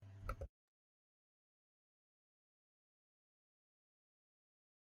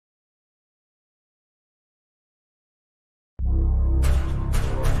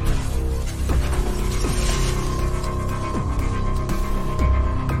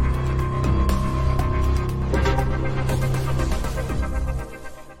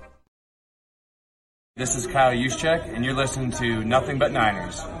This is Kyle Juszczyk, and you're listening to Nothing But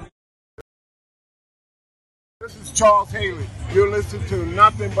Niners. This is Charles Haley. You're listening to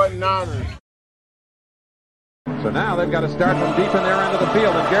Nothing But Niners. So now they've got to start from deep in their end of the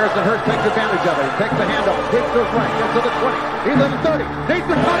field, and Garrison Hurst takes advantage of it. He takes the handoff, hits to his right, gets to the 20. He's in the 30. Needs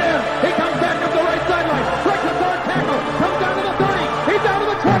to cut in. He comes back up the right sideline. Breaks the third tackle. Comes down to the 30. He's down to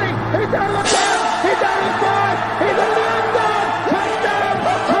the 20. He's down to the 10. He's down to the 5. He's into the end zone. Touchdown!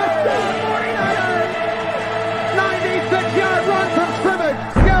 Touchdown! 49ers! 96-yard run from scrimmage.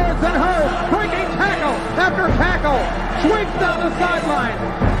 Garrison Hurst breaking tackle after tackle. Sweeps down the sideline.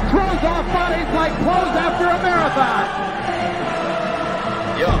 Throws off bodies like clothes after a marathon.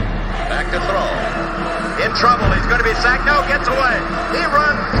 Young, back to throw. In trouble, he's going to be sacked. No, gets away. He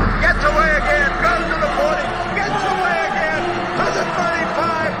runs, gets away again, goes to the 40, gets away again, to the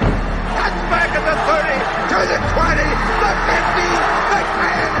 35, cuts back at the 30, to the 20, the 50, the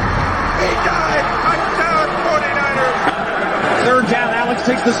 10. He died. Touchdown, 49ers. Third down, Alex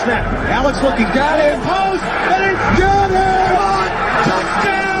takes the snap. Alex looking, got it, post, and it's got it!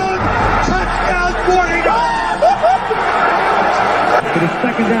 Touchdown! Touchdown, 49ers! It is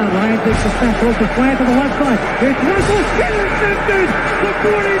second down. Ryan takes the snap, throws the flat to the left side. It's Russell intercepted. The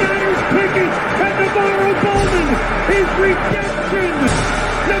 49ers pick it, and Navarro Bowman is redemption.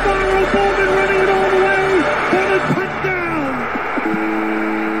 Navarro Bowman running it all the way for the touchdown.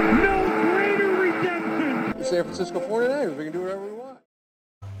 No greater redemption. The San Francisco 49ers, we can do whatever we want.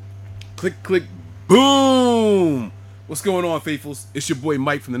 Click, click, boom! What's going on, faithfuls? It's your boy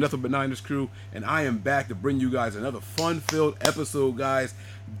Mike from the Nothing But Niners crew, and I am back to bring you guys another fun-filled episode, guys.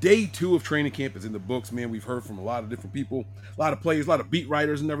 Day 2 of training camp is in the books, man. We've heard from a lot of different people, a lot of players, a lot of beat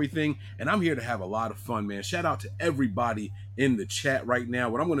writers and everything, and I'm here to have a lot of fun, man. Shout out to everybody in the chat right now.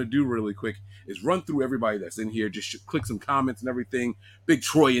 What I'm going to do really quick is run through everybody that's in here, just click some comments and everything. Big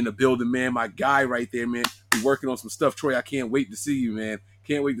Troy in the building, man. My guy right there, man. We're working on some stuff. Troy, I can't wait to see you, man.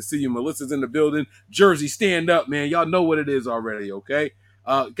 Can't wait to see you. Melissa's in the building. Jersey, stand up, man. Y'all know what it is already, okay?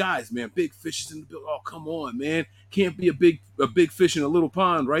 Guys, man, Big Fish is in the building. Oh, come on, man. Can't be a big fish in a little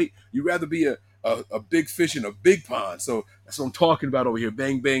pond, right? You'd rather be a big fish in a big pond. So that's what I'm talking about over here.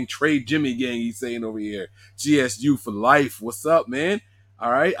 Bang, bang, trade Jimmy gang, he's saying over here. GSU for life. What's up, man?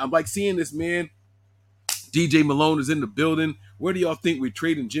 All right. I'm like seeing this, man. DJ Malone is in the building. Where do y'all think we're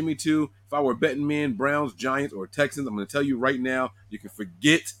trading Jimmy to? If I were a betting man, Browns, Giants, or Texans, I'm going to tell you right now, you can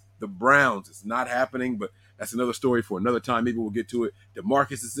forget the Browns. It's not happening, but that's another story for another time. Maybe we'll get to it.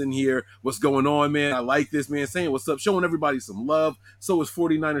 DeMarcus is in here. What's going on, man? I like this, man. Saying what's up, showing everybody some love. So is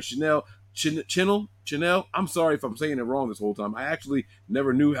 49er Chanel. I'm sorry if I'm saying it wrong this whole time. I actually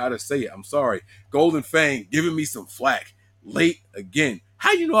never knew how to say it. I'm sorry. Golden Fang giving me some flack. Late again.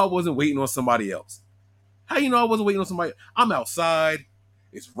 How you know I wasn't waiting on somebody else? How you know I wasn't waiting on somebody? I'm outside.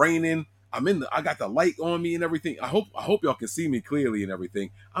 It's raining. I got the light on me and everything. I hope y'all can see me clearly and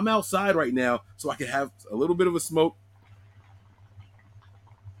everything. I'm outside right now so I can have a little bit of a smoke.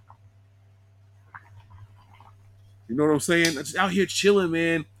 You know what I'm saying? I'm just out here chilling,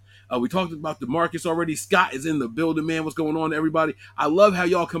 man. We talked about DeMarcus already. Scott is in the building, man. What's going on, everybody? I love how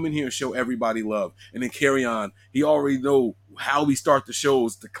y'all come in here and show everybody love and then carry on. He already know how we start the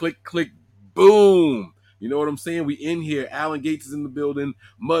shows. The click, click, boom. You know what I'm saying? We in here. Alan Gates is in the building.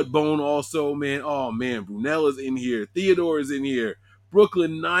 Mudbone also, man. Oh, man. Brunel is in here. Theodore is in here.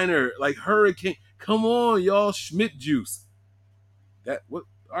 Brooklyn Niner. Like Hurricane. Come on, y'all. Schmidt juice. That what?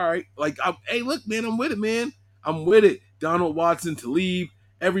 All right. Like, hey, look, man. I'm with it, man. I'm with it. Donald Watson, Talib.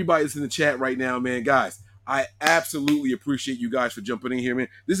 Everybody's in the chat right now, man. Guys, I absolutely appreciate you guys for jumping in here, man.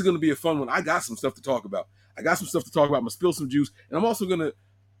 This is going to be a fun one. I got some stuff to talk about. I'm going to spill some juice. And I'm also going to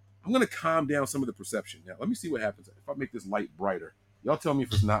calm down some of the perception. Now, let me see what happens if I make this light brighter. Y'all tell me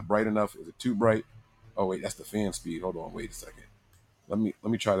if it's not bright enough. Is it too bright? Oh, wait, that's the fan speed. Hold on, wait a second. Let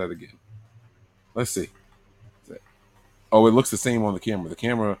me try that again. Let's see. Oh, it looks the same on the camera. The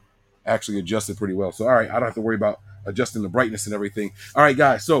camera actually adjusted pretty well. So, all right, I don't have to worry about adjusting the brightness and everything. All right,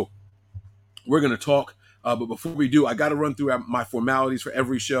 guys, so we're going to talk. But before we do, I got to run through my formalities for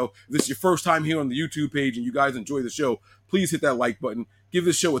every show. If this is your first time here on the YouTube page and you guys enjoy the show, please hit that like button. Give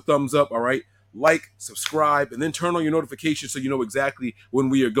this show a thumbs up, all right? Like, subscribe, and then turn on your notifications so you know exactly when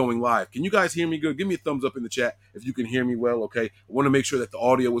we are going live. Can you guys hear me good? Give me a thumbs up in the chat if you can hear me well, okay? I want to make sure that the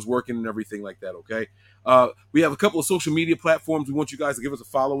audio is working and everything like that, okay? We have a couple of social media platforms we want you guys to give us a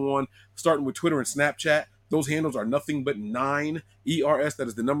follow on, starting with Twitter and Snapchat. Those handles are Nothing But 9 ERS. That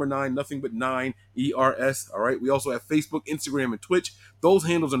is the number 9, Nothing But 9 ERS. All right. We also have Facebook, Instagram, and Twitch. Those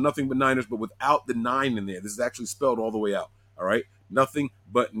handles are Nothing But Niners, but without the 9 in there. This is actually spelled all the way out. All right. Nothing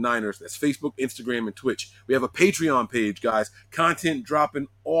But Niners. That's Facebook, Instagram, and Twitch. We have a Patreon page, guys. Content dropping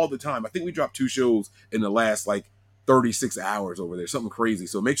all the time. I think we dropped 2 shows in the last 36 hours over there. Something crazy.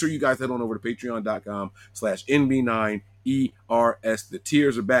 So make sure you guys head on over to patreon.com/NB9ERS. The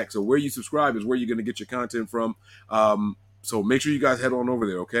tiers are back. So where you subscribe is where you're going to get your content from. So make sure you guys head on over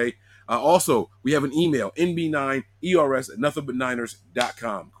there, okay? Also, we have an email,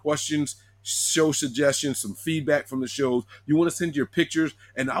 nb9ers@nothingbutniners.com. Questions, show suggestions, some feedback from the shows. You want to send your pictures,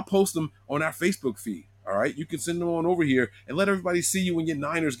 and I'll post them on our Facebook feed. All right, you can send them on over here and let everybody see you in your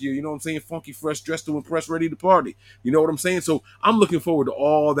Niners gear. You know what I'm saying? Funky, fresh, dressed to impress, ready to party. You know what I'm saying? So I'm looking forward to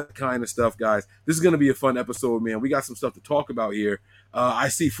all that kind of stuff, guys. This is going to be a fun episode, man. We got some stuff to talk about here. I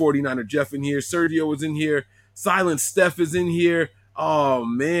see 49er Jeff in here. Sergio is in here. Silent Steph is in here. Oh,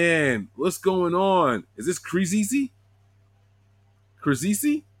 man. What's going on? Is this Crazy? Crazy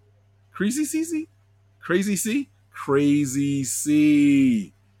C? Crazy C? Crazy C? Crazy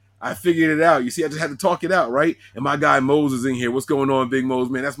C. I figured it out. You see, I just had to talk it out, right? And my guy Mose is in here. What's going on, Big Mose,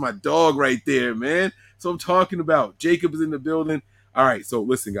 man? That's my dog right there, man. So I'm talking about. Jacob is in the building. All right, so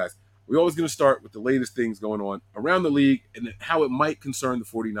listen, guys. We're always going to start with the latest things going on around the league and how it might concern the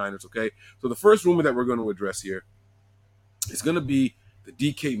 49ers, okay? So the first rumor that we're going to address here is going to be the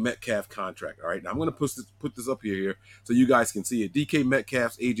DK Metcalf contract, all right? Now, I'm going to put this up here so you guys can see it. DK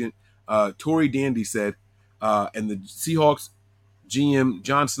Metcalf's agent, Tory Dandy, said, and the Seahawks GM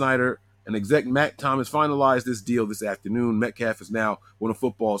John Snyder and exec Matt Thomas finalized this deal this afternoon. Metcalf is now one of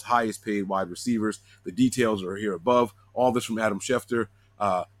football's highest paid wide receivers. The details are here above. All this from Adam Schefter.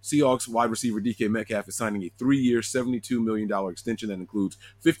 Seahawks wide receiver DK Metcalf is signing a 3-year, $72 million extension that includes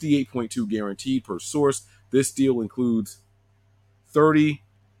 $58.2 guaranteed per source. This deal includes $30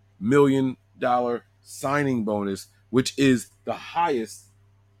 million signing bonus, which is the highest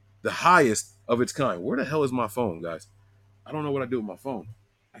of its kind. Where the hell is my phone, guys? I don't know what I do with my phone.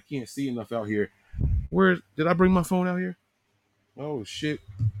 I can't see enough out here. Where did I bring my phone out here? Oh shit.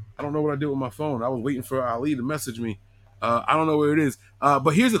 I don't know what I do with my phone. I was waiting for Ali to message me. I don't know where it is.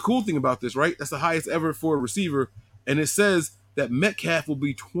 But here's the cool thing about this, right? That's the highest ever for a receiver. And it says that Metcalf will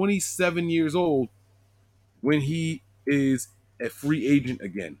be 27 years old when he is a free agent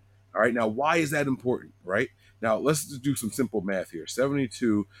again. All right. Now, why is that important, right? Now, let's just do some simple math here.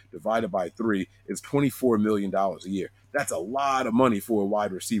 72 divided by 3 is $24 million a year. That's a lot of money for a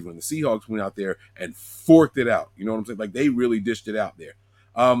wide receiver. And the Seahawks went out there and forked it out. You know what I'm saying? Like, they really dished it out there.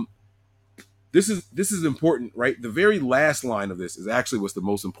 This is important, right? The very last line of this is actually what's the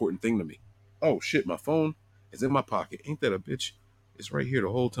most important thing to me. Oh, shit, my phone is in my pocket. Ain't that a bitch? It's right here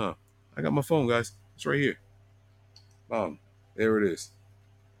the whole time. I got my phone, guys. It's right here. There it is.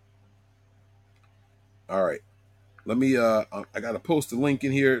 All right. Let me, I got to post the link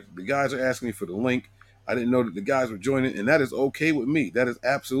in here. The guys are asking me for the link. I didn't know that the guys were joining, and that is okay with me. That is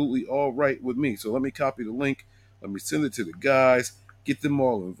absolutely all right with me. So let me copy the link. Let me send it to the guys. Get them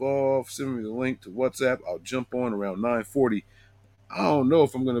all involved. Send me the link to WhatsApp. I'll jump on around 9:40. I don't know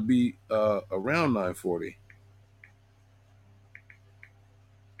if I'm going to be around 9:40.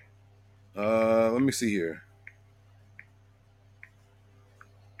 Let me see here.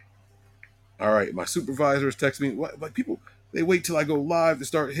 All right, my supervisors text me. What? Like, people, they wait till I go live to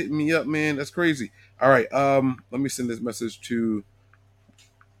start hitting me up, man. That's crazy. All right, let me send this message to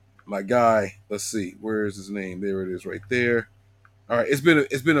my guy. Let's see, where is his name? There it is, right there. All right, it's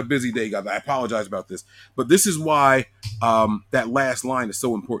been a busy day, guys. I apologize about this, but this is why that last line is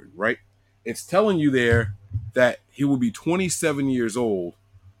so important, right? It's telling you there that he will be 27 years old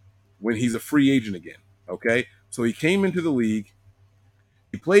when he's a free agent again. Okay, so he came into the league.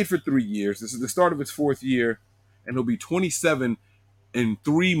 He played for 3 years. This is the start of his 4th year, and he'll be 27 in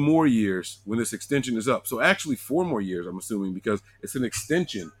 3 more years when this extension is up. So actually 4 more years, I'm assuming, because it's an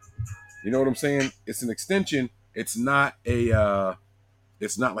extension. You know what I'm saying? It's an extension. It's not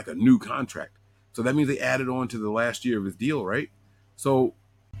like a new contract. So that means they added on to the last year of his deal, right? So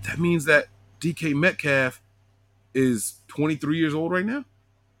that means that DK Metcalf is 23 years old right now.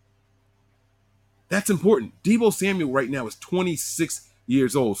 That's important. Deebo Samuel right now is 26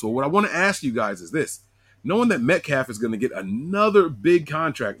 years old. So what I want to ask you guys is this. Knowing that Metcalf is going to get another big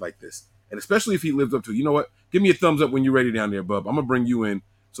contract like this, and especially if he lives up to, you know what? Give me a thumbs up when you're ready down there, bub. I'm going to bring you in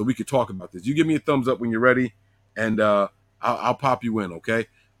so we could talk about this. You give me a thumbs up when you're ready, and I'll pop you in, okay?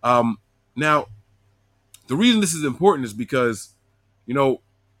 Now, the reason this is important is because, you know,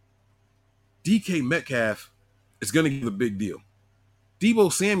 DK Metcalf is going to get a big deal.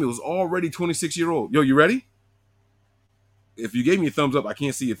 Deebo Samuel is already 26-year-old. Yo, you ready? If you gave me a thumbs up, I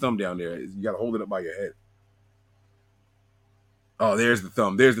can't see your thumb down there. You got to hold it up by your head. Oh, there's the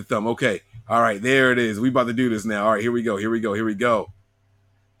thumb. There's the thumb. Okay. All right, there it is. We about to do this now. All right, here we go.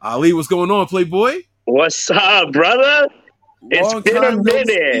 Ali, what's going on, Playboy? What's up, brother? It's Long been a time no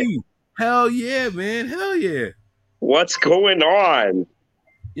minute. see. Hell yeah, man. Hell yeah. What's going on?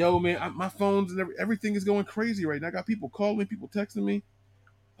 Yo, man, my phones and everything is going crazy right now. I got people calling, people texting me.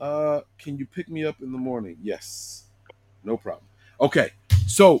 Can you pick me up in the morning? Yes. No problem. Okay,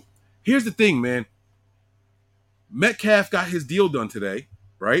 so here's the thing, man. Metcalf got his deal done today,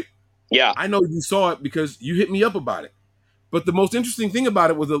 right? Yeah. I know you saw it because you hit me up about it. But the most interesting thing about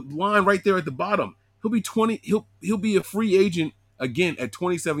it was a line right there at the bottom. He'll be 20. He'll be a free agent again at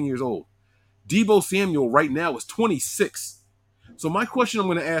 27 years old. Deebo Samuel right now is 26. So my question I'm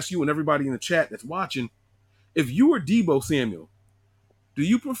going to ask you and everybody in the chat that's watching, if you were Deebo Samuel, do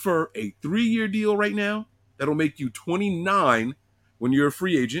you prefer a 3-year deal right now that'll make you 29 when you're a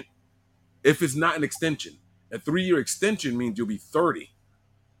free agent? If it's not an extension, a 3-year extension means you'll be 30.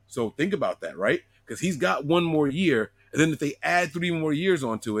 So think about that, right? Because he's got 1 more year. And then if they add 3 more years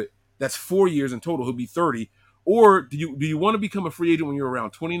onto it, that's 4 years in total. He'll be 30. Or do you want to become a free agent when you're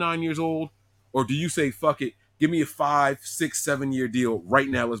around 29 years old? Or do you say, fuck it, give me a 5, 6, 7 year deal right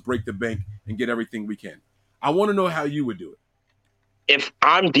now. Let's break the bank and get everything we can. I want to know how you would do it. If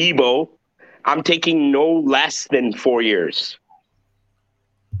I'm Deebo, I'm taking no less than 4 years.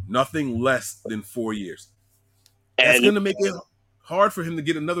 Nothing less than 4 years. That's going to make it hard for him to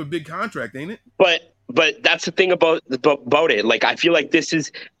get another big contract, ain't it? But that's the thing about it. Like, I feel like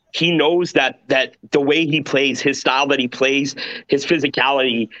he knows that the way he plays, his style that he plays, his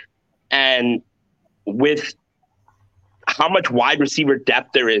physicality, and with how much wide receiver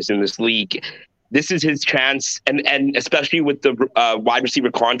depth there is in this league, this is his chance. And especially with the wide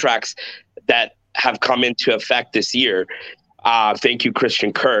receiver contracts that have come into effect this year. Thank you,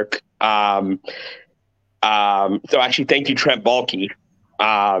 Christian Kirk. So actually, thank you, Trent Baalke.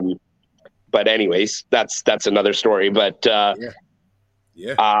 But anyways, that's another story. But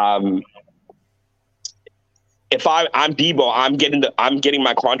yeah. If I'm Deebo, I'm getting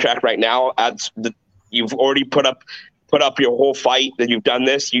my contract right now. You've already put up your whole fight that you've done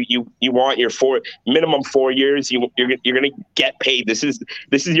this. You want your minimum 4 years. You're gonna get paid. This is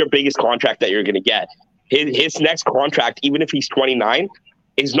your biggest contract that you're gonna get. His next contract, even if he's 29,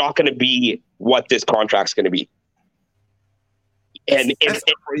 is not going to be what this contract's going to be. And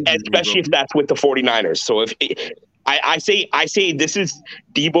especially if that's with the 49ers. So if I say this is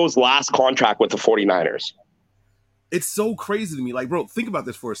Deebo's last contract with the 49ers. It's so crazy to me. Like, bro, think about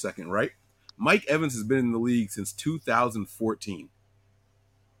this for a second, right? Mike Evans has been in the league since 2014,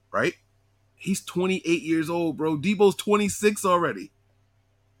 right? He's 28 years old, bro. Deebo's 26 already.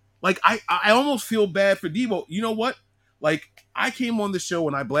 Like, I almost feel bad for Deebo. You know what? Like, I came on the show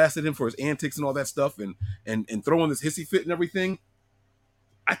and I blasted him for his antics and all that stuff and throwing this hissy fit and everything.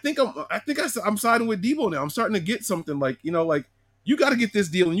 I think I'm siding with Deebo now. I'm starting to get something like, you know, like, you got to get this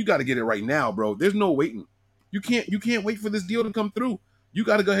deal and you got to get it right now, bro. There's no waiting. You can't wait for this deal to come through. You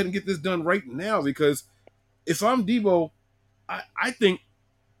got to go ahead and get this done right now, because if I'm Deebo, I think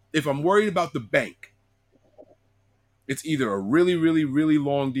if I'm worried about the bank, it's either a really, really, really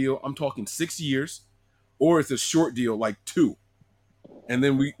long deal, I'm talking 6 years, or it's a short deal, like 2. And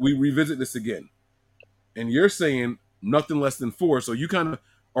then we revisit this again. And you're saying nothing less than 4, so you kind of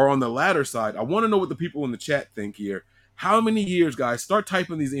are on the latter side. I want to know what the people in the chat think here. How many years, guys? Start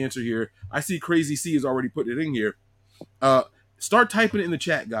typing these answers here. I see Crazy C has already put it in here. Start typing it in the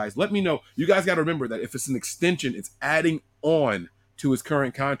chat, guys. Let me know. You guys got to remember that if it's an extension, it's adding on to his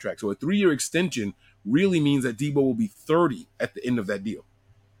current contract. So a 3-year extension really means that Deebo will be 30 at the end of that deal.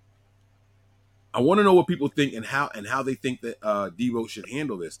 I want to know what people think and how they think that Deebo should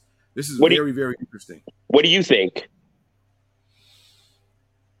handle this. This is very, very interesting. What do you think?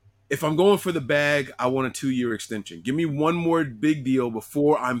 If I'm going for the bag, I want a 2-year extension. Give me one more big deal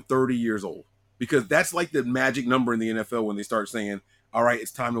before I'm 30 years old, because that's like the magic number in the NFL when they start saying, all right,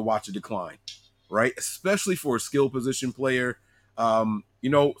 it's time to watch a decline, right? Especially for a skill position player. You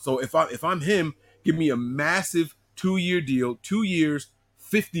know, so if I'm him, give me a massive 2-year deal, 2 years,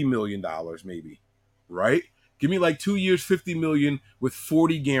 $50 million maybe, right? Give me like 2 years, $50 million with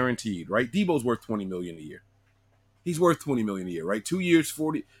 40 guaranteed, right? Deebo's worth $20 million a year. He's worth $20 million a year, right? 2 years,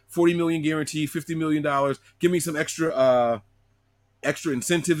 40 million guaranteed, $50 million. Give me some extra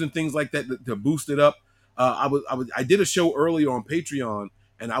incentives and things like that to boost it up. I did a show earlier on Patreon,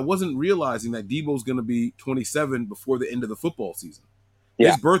 and I wasn't realizing that Deebo's going to be 27 before the end of the football season.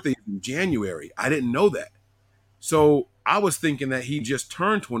 Yeah. His birthday is in January. I didn't know that. So I was thinking that he just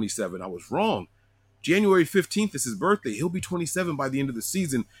turned 27. I was wrong. January 15th is his birthday. He'll be 27 by the end of the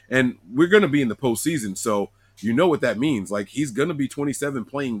season, and we're going to be in the postseason. So you know what that means. Like, he's going to be 27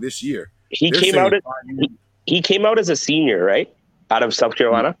 playing this year. He They're came saying out. 5 years. He came out as a senior, right? Out of South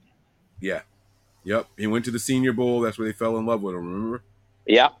Carolina. Yeah. Yep. He went to the Senior Bowl. That's where they fell in love with him. Remember?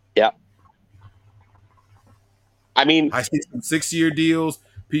 Yeah. I mean, I see some 6-year deals.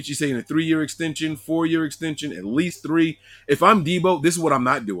 Peachy saying a 3-year extension, 4-year extension, at least 3. If I'm Debo, this is what I'm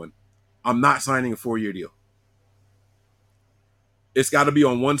not doing. I'm not signing a 4-year deal. It's got to be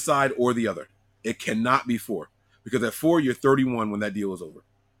on one side or the other. It cannot be 4, because at 4 you're 31 when that deal is over.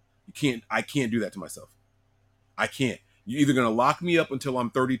 I can't do that to myself. I can't. You're either going to lock me up until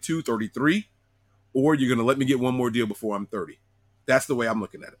I'm 32, 33, or you're going to let me get one more deal before I'm 30. That's the way I'm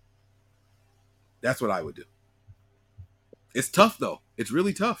looking at it. That's what I would do. It's tough, though. It's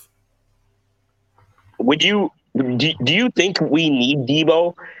really tough. do you think we need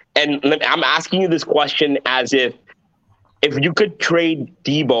Debo? And I'm asking you this question as if you could trade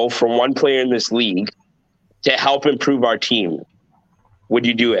Debo for one player in this league to help improve our team, would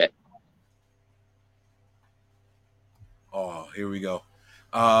you do it? Oh, here we go.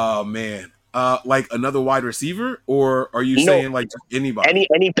 Oh, man. Like another wide receiver, or are you saying like just anybody?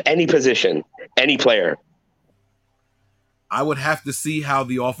 Any position, any player. I would have to see how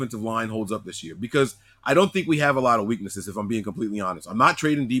the offensive line holds up this year, because I don't think we have a lot of weaknesses, if I'm being completely honest. I'm not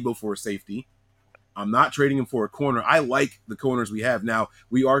trading Debo for a safety. I'm not trading him for a corner. I like the corners we have. Now,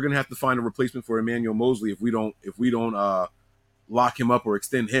 we are going to have to find a replacement for Emmanuel Mosley if we don't lock him up or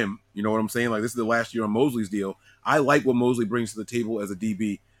extend him. You know what I'm saying? Like, this is the last year on Mosley's deal. I like what Mosley brings to the table as a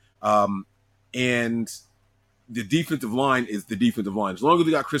DB. And the defensive line is the defensive line. As long as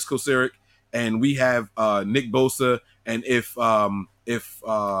we got Chris Kocurek and we have Nick Bosa, and if what's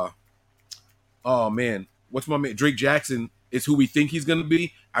my man? Drake Jackson is who we think he's going to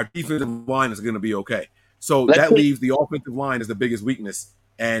be, our defensive line is going to be okay. So that leaves the offensive line as the biggest weakness.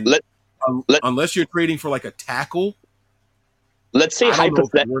 And unless you're trading for like a tackle, let's say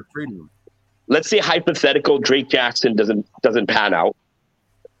hypothetical Drake Jackson doesn't pan out.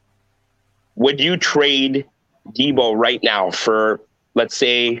 Would you trade Debo right now for, let's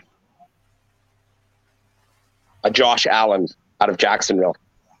say, a Josh Allen out of Jacksonville?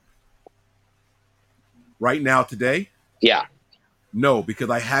 Right now, today? Yeah. No, because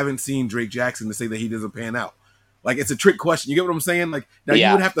I haven't seen Drake Jackson to say that he doesn't pan out. Like, it's a trick question. You get what I'm saying? Like, now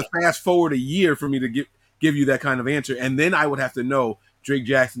you would have to fast forward a year for me to give you that kind of answer, and then I would have to know Drake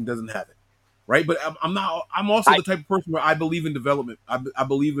Jackson doesn't have it, right? But I'm also the type of person where I believe in development. I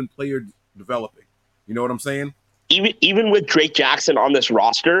believe in player developing. You know what I'm saying? Even with Drake Jackson on this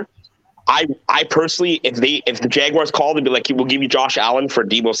roster, I personally, if the Jaguars called and be like, we'll give you Josh Allen for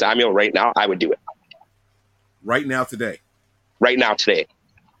Debo Samuel right now, I would do it. Right now, today. Right now, today.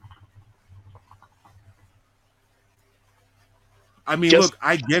 I mean, look,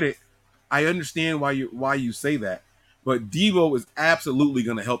 I get it. I understand why you say that, but Debo is absolutely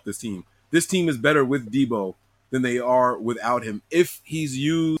going to help this team. This team is better with Debo than they are without him, if he's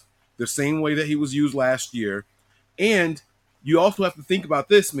used the same way that he was used last year. And you also have to think about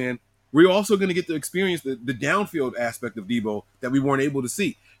this, man. We're also going to get to experience the downfield aspect of Debo that we weren't able to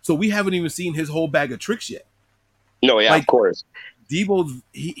see. So we haven't even seen his whole bag of tricks yet. No, yeah, of course. Debo,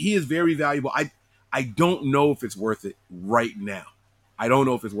 he is very valuable. I don't know if it's worth it right now. I don't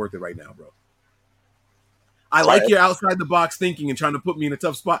know if it's worth it right now, bro. I like your outside the box thinking and trying to put me in a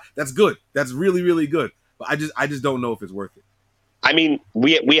tough spot. That's good. That's really, really good. But I just don't know if it's worth it. I mean,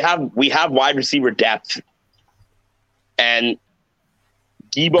 we have wide receiver depth, and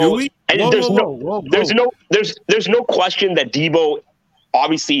Debo. Do we? And there's no question that Debo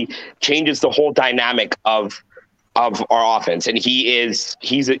obviously changes the whole dynamic of our offense, and Debo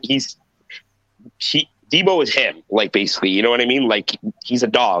is him, like, basically, you know what I mean? Like, he's a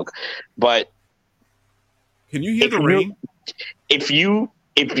dog. But can you hear the rain?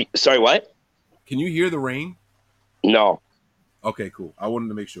 Sorry, what? Can you hear the rain? No. Okay, cool. I wanted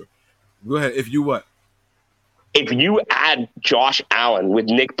to make sure. Go ahead. If you what? If you add Josh Allen with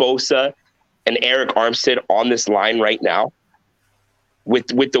Nick Bosa and Eric Armstead on this line right now, with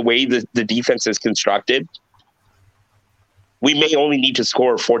the way the defense is constructed, we may only need to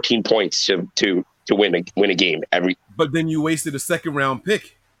score 14 points to win a game every. But then you wasted a second round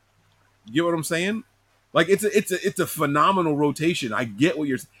pick. You get what I'm saying? Like, it's a phenomenal rotation. I get what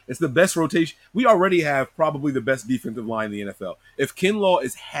you're saying. It's the best rotation. We already have probably the best defensive line in the NFL. If Kinlaw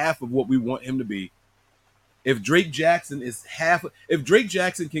is half of what we want him to be, if Drake Jackson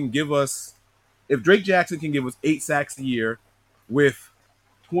can give us 8 sacks a year with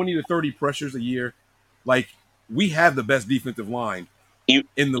 20 to 30 pressures a year, like, we have the best defensive line in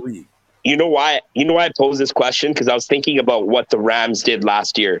the league. You know why I posed this question? Because I was thinking about what the Rams did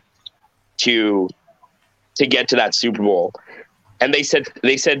last year to to get to that Super Bowl. And they said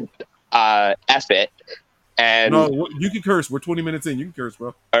F it. And no, you can curse. We're 20 minutes in. You can curse,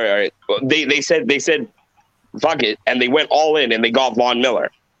 bro. All right. Well, they said fuck it, and they went all in and they got Von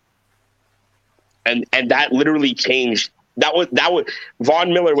Miller. And that literally changed. That was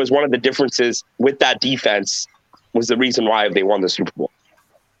Von Miller was one of the differences with that defense, was the reason why they won the Super Bowl.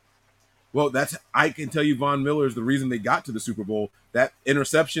 Well, I can tell you Von Miller is the reason they got to the Super Bowl. That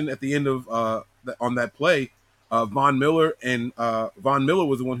interception at the end of on that play, Von Miller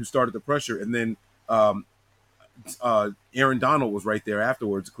was the one who started the pressure, and then Aaron Donald was right there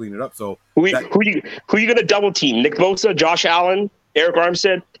afterwards to clean it up. So who are you going to double team? Nick Bosa, Josh Allen, Eric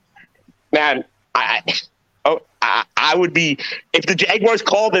Armstead? Man, I would be, if the Jaguars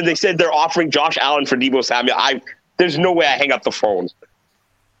called and they said they're offering Josh Allen for Deebo Samuel, there's no way I hang up the phone.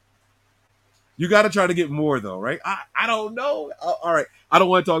 You got to try to get more though, right? I don't know. All right, I don't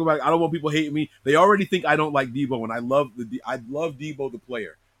want to talk about it. I don't want people hating me. They already think I don't like Deebo, and I love Deebo the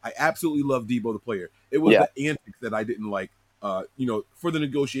player. I absolutely love Deebo the player. It was the antics that I didn't like, for the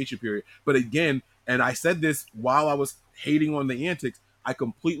negotiation period. But again, and I said this while I was hating on the antics, I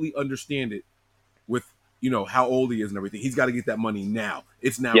completely understand it with, how old he is and everything. He's got to get that money now.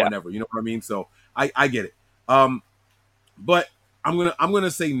 It's now or never. You know what I mean? So I get it. But I'm gonna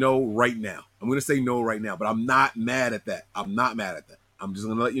say no right now. But I'm not mad at that. I'm just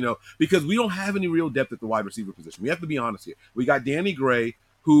gonna let you know, because we don't have any real depth at the wide receiver position. We have to be honest here. We got Danny Gray,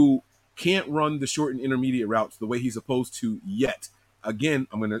 who can't run the short and intermediate routes the way he's supposed to yet. Again,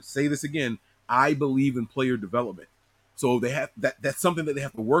 I'm gonna say this again. I believe in player development. So they have that's something that they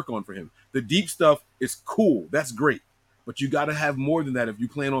have to work on for him. The deep stuff is cool. That's great. But you got to have more than that if you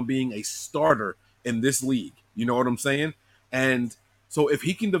plan on being a starter in this league. You know what I'm saying? And so if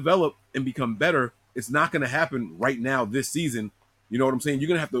he can develop and become better, it's not going to happen right now this season. You know what I'm saying? You're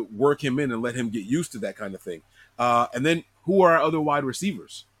going to have to work him in and let him get used to that kind of thing. And then who are our other wide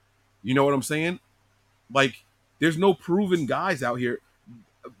receivers? You know what I'm saying? Like, there's no proven guys out here.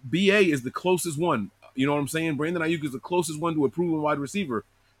 BA is the closest one. You know what I'm saying? Brandon Ayuk is the closest one to a proven wide receiver.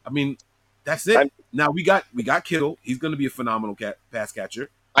 I mean, that's it. Now we got Kittle. He's going to be a phenomenal pass catcher.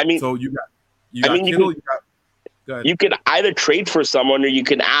 I mean, so you got Kittle. You could either trade for someone, or you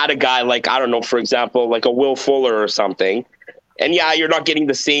can add a guy like, I don't know, for example, like a Will Fuller or something. And you're not getting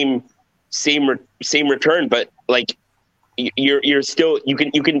the same return, but like you're still, you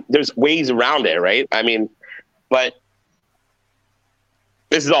can. There's ways around it, right? I mean, but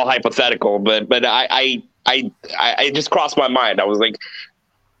this is all hypothetical. But I just crossed my mind. I was like,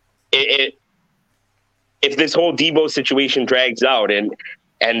 if this whole Deebo situation drags out and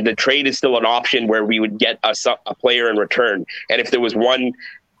the trade is still an option where we would get a player in return, and if there was one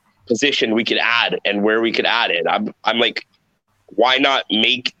position we could add and where we could add it, I'm like, why not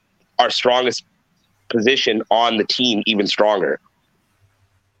make our strongest position on the team even stronger?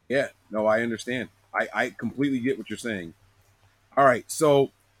 Yeah, no, I understand. I completely get what you're saying. All right,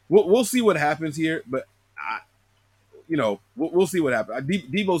 so we'll see what happens here, but we'll see what happens.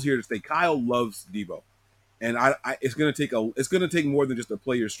 Deebo's here to stay. Kyle loves Deebo. And it's gonna take more than just a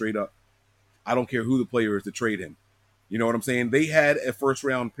player straight up. I don't care who the player is to trade him. You know what I'm saying? They had a first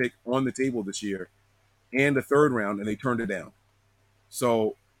round pick on the table this year, and a third round, and they turned it down.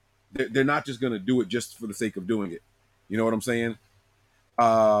 So they're not just gonna do it just for the sake of doing it. You know what I'm saying?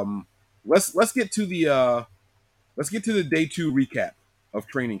 Let's get to the day 2 recap of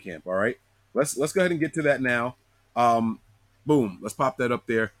training camp. All right, let's go ahead and get to that now. Boom, let's pop that up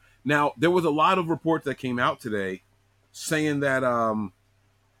there. Now, there was a lot of reports that came out today saying that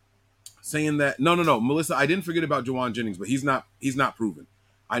no, Melissa, I didn't forget about Jauan Jennings, but he's not proven.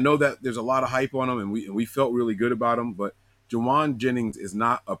 I know that there's a lot of hype on him, and we felt really good about him, but Jauan Jennings is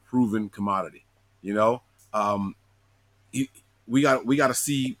not a proven commodity. We got to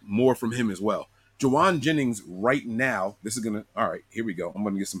see more from him as well. Jauan Jennings right now, all right, here we go. I'm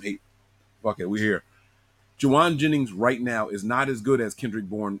gonna get some hate. Fuck it, we're here. Jauan Jennings right now is not as good as Kendrick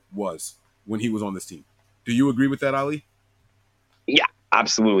Bourne was when he was on this team. Do you agree with that, Ali? Yeah,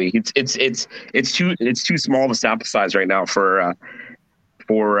 absolutely. It's too small of a sample size right now for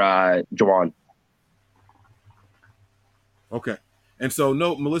Jauan. Okay. And so,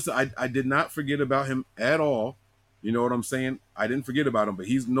 no, Melissa, I did not forget about him at all. You know what I'm saying? I didn't forget about him, but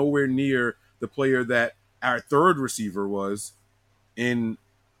he's nowhere near the player that our third receiver was in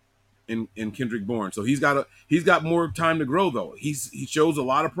Kendrick Bourne. So he's got more time to grow though. He shows a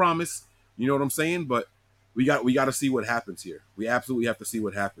lot of promise. You know what I'm saying? But we got to see what happens here. We absolutely have to see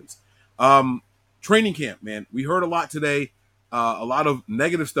what happens. Training camp, man. We heard a lot today. A lot of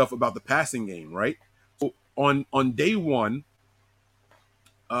negative stuff about the passing game, right? So on day one,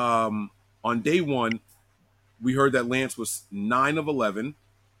 we heard that Lance was 9 of 11.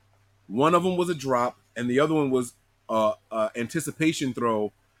 One of them was a drop, and the other one was anticipation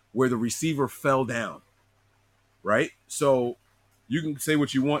throw where the receiver fell down. Right? So you can say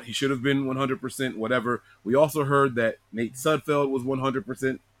what you want. He should have been 100%, whatever. We also heard that Nate Sudfeld was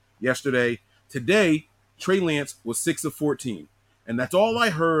 100% yesterday. Today, Trey Lance was 6 of 14. And that's all I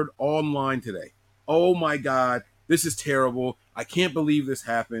heard online today. Oh, my God. This is terrible. I can't believe this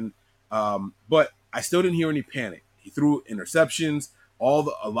happened. But I still didn't hear any panic. He threw interceptions.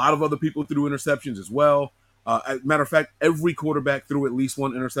 A lot of other people threw interceptions as well. As a matter of fact, every quarterback threw at least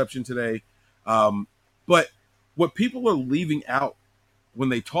one interception today. But what people are leaving out when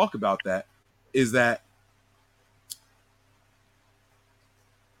they talk about that is that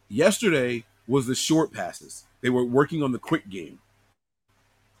yesterday was the short passes. They were working on the quick game.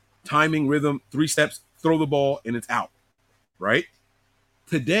 Timing, rhythm, 3 steps, throw the ball, and it's out, right?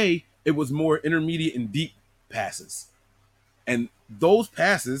 Today, it was more intermediate and deep passes. And those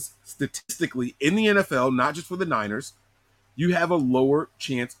passes, statistically, in the NFL, not just for the Niners, you have a lower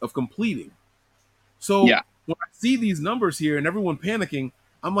chance of completing. So when I see these numbers here and everyone panicking,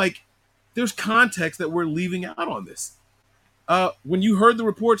 I'm like, there's context that we're leaving out on this. When you heard the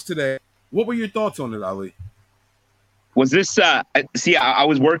reports today, what were your thoughts on it, Ali? Was this I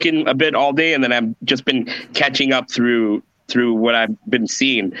was working a bit all day, and then I've just been catching up through what I've been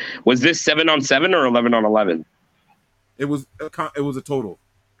seeing. Was this 7-on-7 or 11-on-11? It was a total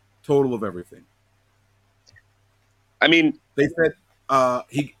of everything. I mean, they said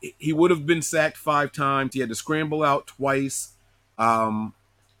he would have been sacked 5 times. He had to scramble out twice. And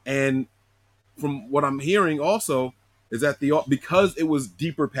from what I'm hearing also is that because it was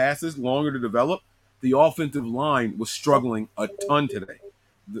deeper passes, longer to develop, the offensive line was struggling a ton today.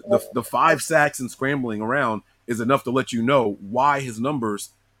 The 5 sacks and scrambling around is enough to let you know why his numbers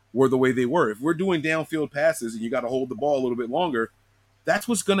were the way they were. If we're doing downfield passes and you got to hold the ball a little bit longer, that's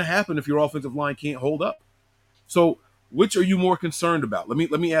what's going to happen if your offensive line can't hold up. So which are you more concerned about? Let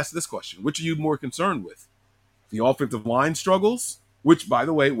me ask this question. Which are you more concerned with? The offensive line struggles, which, by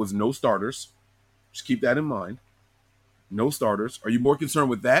the way, was no starters. Just keep that in mind. No starters. Are you more concerned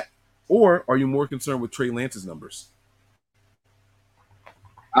with that? Or are you more concerned with Trey Lance's numbers?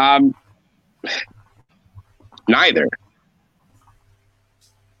 Neither.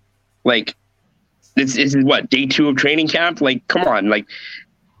 Like, this is what, day 2 of training camp? Like, come on. Like,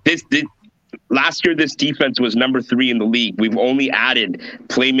 this last year, this defense was number 3 in the league. We've only added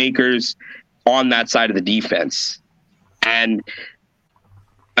playmakers on that side of the defense. And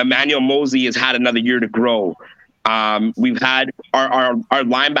Emmanuel Moseley has had another year to grow. We've had our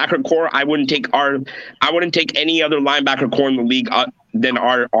linebacker core. I wouldn't take any other linebacker core in the league than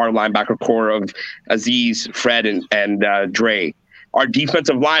our linebacker core of Aziz, Fred, and Dre. Our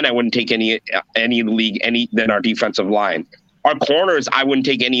defensive line, I wouldn't take any in the league than our defensive line. Our corners, I wouldn't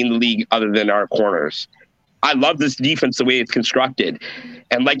take any in the league other than our corners. I love this defense the way it's constructed,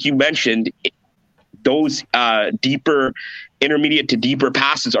 and like you mentioned, those intermediate to deeper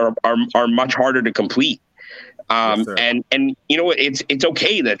passes are much harder to complete. Yes, and you know, it's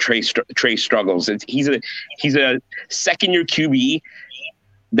okay that Trey struggles. He's a second year QB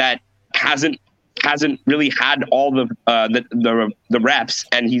that hasn't really had all the reps,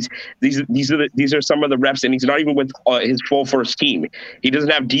 and these are some of the reps, and he's not even with his full first team. He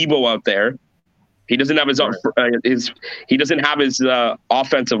doesn't have Debo out there. He doesn't have his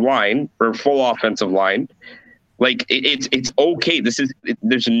offensive line or full offensive line. Like, it's okay.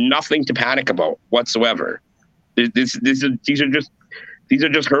 There's nothing to panic about whatsoever. These are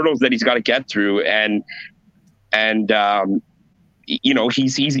just hurdles that he's got to get through, and you know,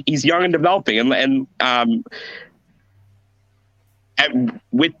 he's young and developing, and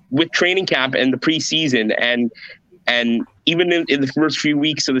with training camp and the preseason and even in the first few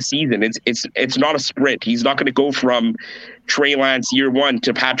weeks of the season, it's not a sprint. He's not going to go from Trey Lance year 1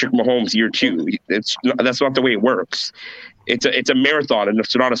 to Patrick Mahomes year 2. That's not the way it works. It's a marathon, and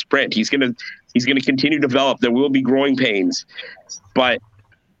it's not a sprint. He's gonna continue to develop. There will be growing pains, but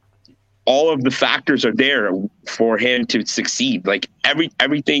all of the factors are there for him to succeed. Like,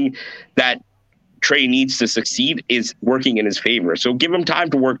 everything that Trey needs to succeed is working in his favor. So give him time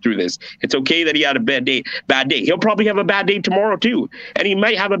to work through this. It's okay that he had a bad day. He'll probably have a bad day tomorrow too, and he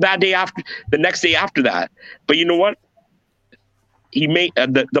might have a bad day after the next day after that. But you know what? He may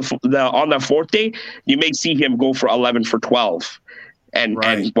on the 4th day, you may see him go for 11 for 12, and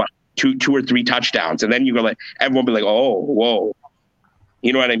what, two or 3 touchdowns, and then you go like, everyone will be like, oh, whoa,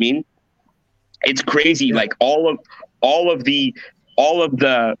 you know what I mean? It's crazy. Yeah. Like all of the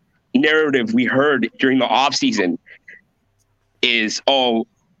narrative we heard during the offseason is, oh,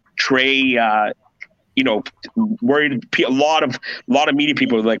 Trey, worried. A lot of media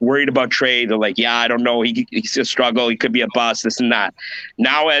people are like worried about Trey. They're like, yeah, I don't know. He's a struggle. He could be a bust, this and that.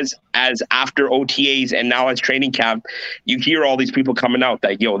 Now as after OTAs and now as training camp, you hear all these people coming out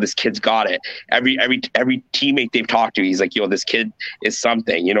that, this kid's got it. Every teammate they've talked to, he's like, this kid is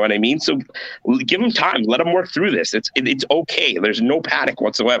something. You know what I mean? So give him time. Let him work through this. It's okay. There's no panic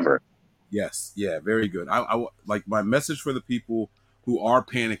whatsoever. Yes. Yeah. Very good. I like my message for the people who are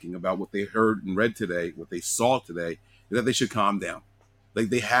panicking about what they heard and read today, what they saw today, is that they should calm down. Like,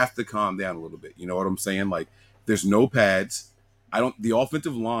 they have to calm down a little bit. You know what I'm saying? Like, there's no pads. The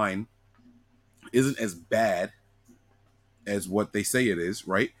offensive line isn't as bad as what they say it is,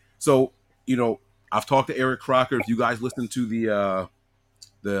 right? So, I've talked to Eric Crocker. If you guys listen to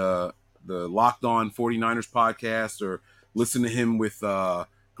the Locked On 49ers podcast or listen to him with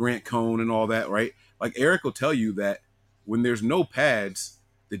Grant Cohn and all that, right? Like, Eric will tell you that when there's no pads,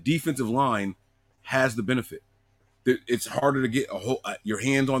 the defensive line has the benefit. It's harder to get your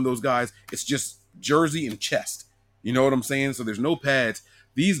hands on those guys. It's just jersey and chest. You know what I'm saying? So there's no pads.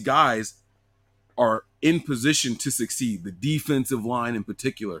 These guys are in position to succeed. The defensive line in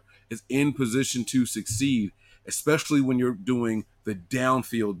particular is in position to succeed, especially when you're doing the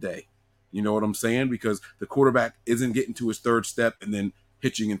downfield day. You know what I'm saying? Because the quarterback isn't getting to his third step and then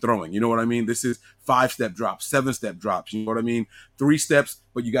hitching and throwing. You know what I mean? This is 5-step drops, 7-step drops. You know what I mean? 3 steps,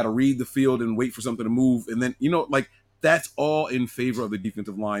 but you got to read the field and wait for something to move. And then, that's all in favor of the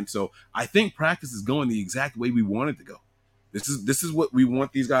defensive line. So I think practice is going the exact way we want it to go. This is what we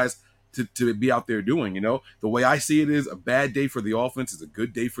want these guys to be out there doing. The way I see it is a bad day for the offense is a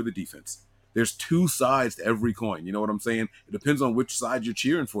good day for the defense. There's 2 sides to every coin. You know what I'm saying? It depends on which side you're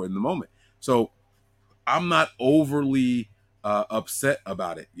cheering for in the moment. So I'm not overly upset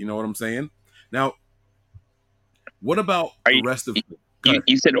about it. You know what I'm saying? Now, what about the rest of?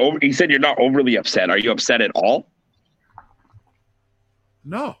 You said you're not overly upset. Are you upset at all?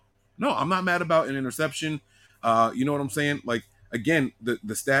 No, I'm not mad about an interception. You know what I'm saying? Like, again, the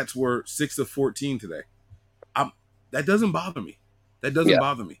stats were 6 of 14 today. That doesn't bother me.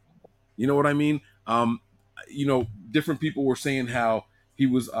 Bother me. You know what I mean? Different people were saying how he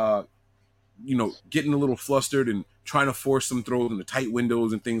was, getting a little flustered and trying to force some throws in the tight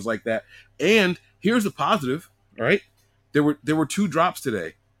windows and things like that. And here's the positive, right? There were 2 drops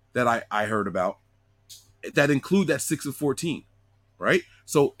today that I heard about that include that 6 of 14, right?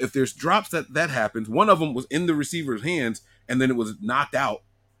 So if there's drops that happens, one of them was in the receiver's hands and then it was knocked out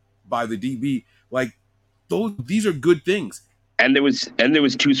by the DB. Like, these are good things. And there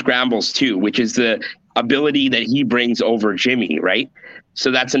was 2 scrambles too, which is the ability that he brings over Jimmy, right? So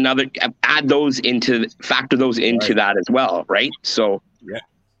that's another, factor those into right. That as well, right? So yeah,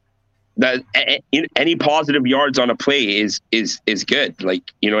 that any positive yards on a play is good. Like,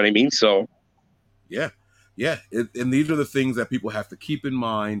 you know what I mean? So yeah. And these are the things that people have to keep in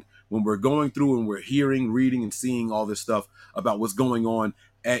mind when we're going through and we're hearing, reading, and seeing all this stuff about what's going on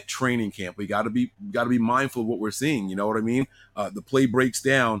at training camp. We got to be mindful of what we're seeing. You know what I mean? The play breaks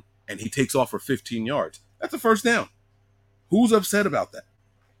down and he takes off for 15 yards. That's a first down. Who's upset about that?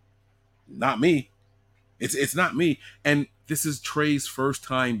 Not me. It's not me. And this is Trey's first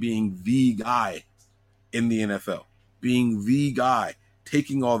time being the guy in the NFL, being the guy,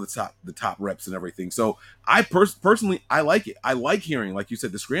 taking all the top reps and everything. So I personally, I like it. I like hearing, like you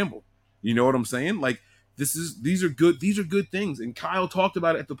said, the scramble. You know what I'm saying? Like, these are good things. And Kyle talked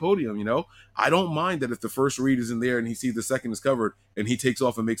about it at the podium. I don't mind that if the first read is in there and he sees the second is covered and he takes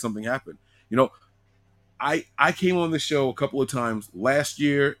off and makes something happen. I came on the show a couple of times last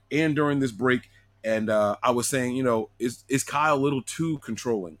year and during this break, and I was saying, is Kyle a little too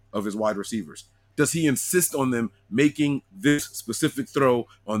controlling of his wide receivers? Does he insist on them making this specific throw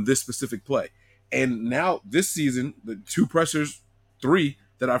on this specific play? And now this season, the 2 pressures, 3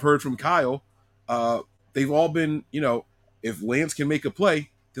 that I've heard from Kyle, they've all been, if Lance can make a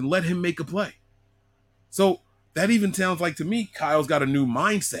play, then let him make a play. So that even sounds like, to me, Kyle's got a new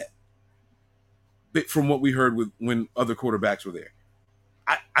mindset from what we heard when other quarterbacks were there.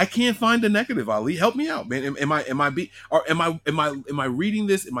 I can't find a negative, Ali. Help me out, man. Am I reading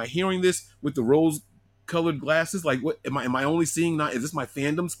this? Am I hearing this with the rose-colored glasses? Like, what am I only seeing? Is this my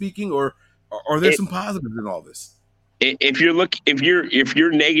fandom speaking, or are there some positives in all this? If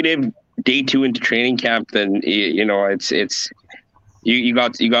you're negative day 2 into training camp, then it's you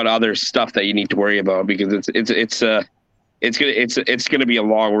got other stuff that you need to worry about, because it's gonna be a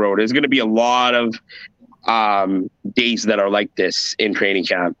long road. There's gonna be a lot of days that are like this in training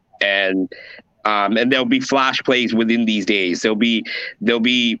camp, and there'll be flash plays within these days. There'll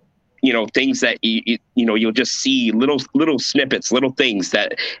be things that you'll just see little snippets, little things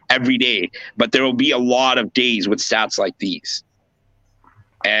that every day, but there will be a lot of days with stats like these.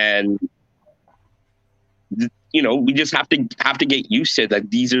 And we just have to get used to that.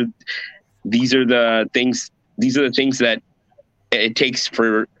 These are the things that it takes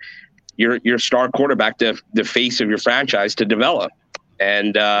for your star quarterback, the face of your franchise, to develop.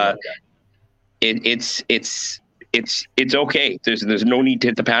 And it's okay. There's no need to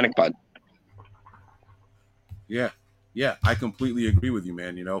hit the panic button. Yeah, I completely agree with you,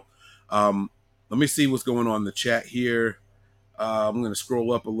 man. Let me see what's going on in the chat here. I'm going to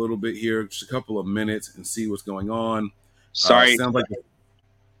scroll up a little bit here, just a couple of minutes, and see what's going on. Sorry. Sounds like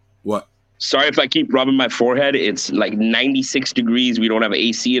what? Sorry if I keep rubbing my forehead. It's like 96 degrees. We don't have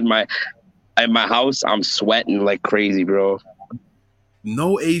AC in my house. I'm sweating like crazy, bro.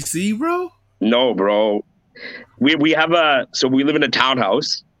 No AC, bro? No, bro. We have we live in a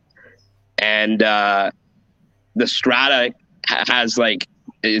townhouse, and the strata has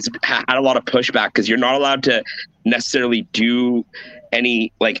had a lot of pushback because you're not allowed to necessarily do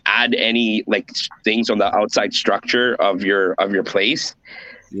any add any things on the outside structure of your place.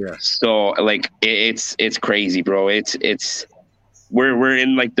 Yeah. So it's crazy, bro. We're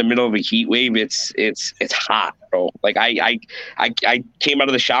in the middle of a heat wave. It's hot, bro. I came out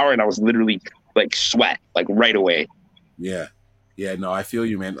of the shower and I was literally sweat right away. Yeah. No, I feel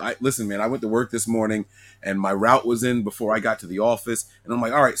you, man. Listen, man, I went to work this morning and my route was in before I got to the office, and I'm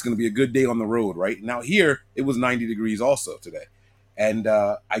like, all right, it's going to be a good day on the road, right? Now here it was 90 degrees also today. And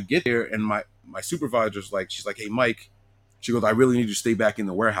I get there and my supervisor's she's like, hey, Mike, she goes, I really need you to stay back in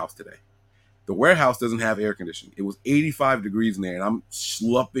the warehouse today. The warehouse doesn't have air conditioning. It was 85 degrees in there, and I'm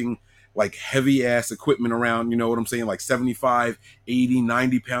schlepping heavy ass equipment around, you know what I'm saying? 75, 80,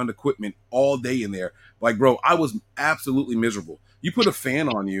 90 pound equipment all day in there. Bro, I was absolutely miserable. You put a fan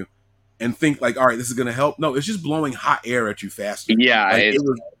on you and think all right, this is going to help. No, it's just blowing hot air at you faster. Yeah.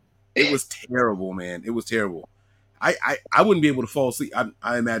 It was terrible, man. It was terrible. I wouldn't be able to fall asleep.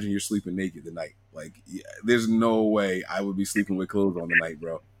 I imagine you're sleeping naked tonight. There's no way I would be sleeping with clothes on tonight,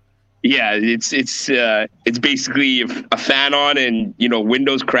 bro. Yeah, it's basically a fan on and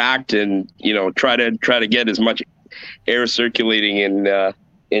windows cracked and try to get as much air circulating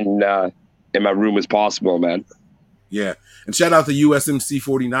in my room as possible, man. Yeah, and shout out to USMC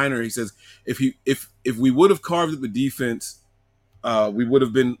 49er. He says if we would have carved at the defense, we would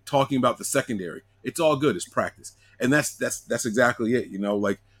have been talking about the secondary. It's all good. It's practice, and that's exactly it.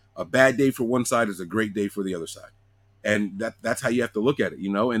 A bad day for one side is a great day for the other side. And that's how you have to look at it,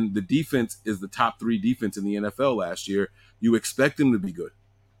 and the defense is the top 3 defense in the NFL last year. You expect them to be good.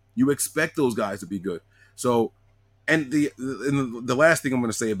 You expect those guys to be good. So, and the last thing I'm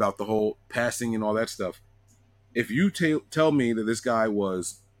going to say about the whole passing and all that stuff, if you tell me that this guy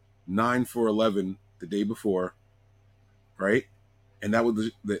was 9 for 11 the day before, right? And that was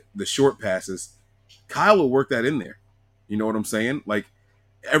the short passes, Kyle will work that in there. You know what I'm saying?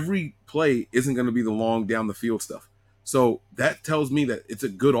 Every play isn't going to be the long down the field stuff. So that tells me that it's a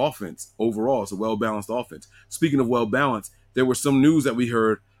good offense overall. It's a well-balanced offense. Speaking of well-balanced, there was some news that we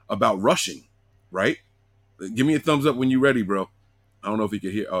heard about rushing, right? Give me a thumbs up when you're ready, bro. I don't know if he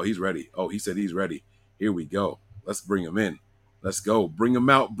could hear. Oh, he's ready. Oh, he said he's ready. Here we go. Let's bring him in. Let's go. Bring him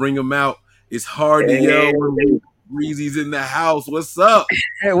out. Bring him out. It's hard to yell when Breezy's in the house. What's up?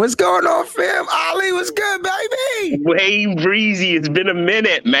 Hey, what's going on, fam? Ali, what's good, baby? Hey, Breezy, it's been a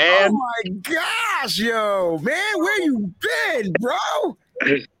minute, man. Oh my gosh, yo, man, where you been, bro?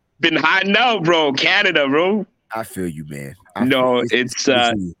 Been hiding out, bro. Canada, bro. I feel you, man. It's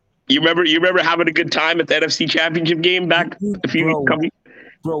you remember having a good time at the NFC Championship game back a few weeks?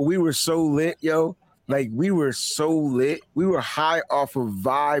 Bro, we were so lit, yo. We were so lit. We were high off of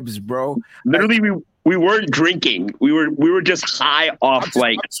vibes, bro. Literally, we weren't drinking. We were just high off. I'm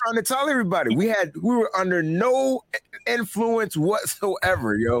trying to tell everybody, we were under no influence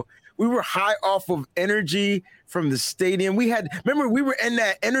whatsoever, yo. We were high off of energy from the stadium. Remember, we were in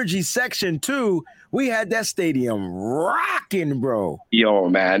that energy section too. We had that stadium rocking, bro. Yo,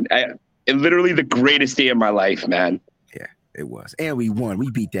 man, literally the greatest day of my life, man. Yeah, it was, and we won.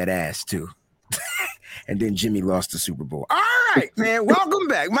 We beat that ass too. And then Jimmy lost the Super Bowl. All right, man. Welcome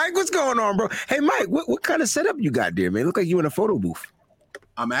back. Mike, what's going on, bro? Hey, Mike, what kind of setup you got there, man? Look like you in a photo booth.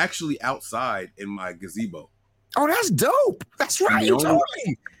 I'm actually outside in my gazebo. Oh, that's dope. That's right. You told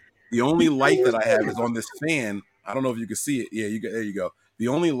me. The only light that I have is on this fan. I don't know if you can see it. Yeah, there you go. The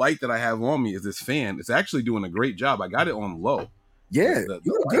only light that I have on me is this fan. It's actually doing a great job. I got it on low. Yeah, you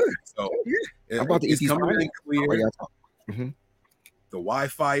look good. So How about it's coming in clear. Mm-hmm. The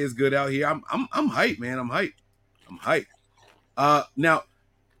Wi-Fi is good out here. I'm hyped, man. I'm hyped. Now,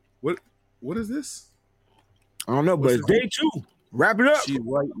 What is this? I don't know, but it's day 2. Wrap it up. She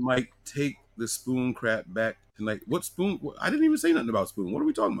White might take the spoon crap back tonight. What spoon? I didn't even say nothing about spoon. What are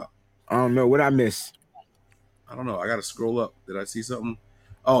we talking about? I don't know what I missed. I don't know. I got to scroll up. Did I see something?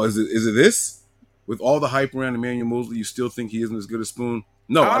 Oh, is it this? With all the hype around Emmanuel Mosley, you still think he isn't as good as Spoon?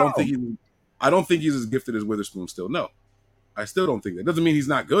 No, I don't think he's as gifted as Witherspoon still. No. I still don't think that. Doesn't mean he's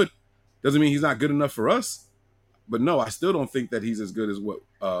not good. Doesn't mean he's not good enough for us. But no, I still don't think that he's as good as what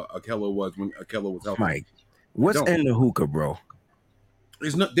Akello was when Akello was healthy. Mike, what's in the hookah, bro?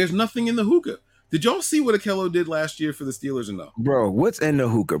 There's nothing in the hookah. Did y'all see what Akello did last year for the Steelers or no? Bro, what's in the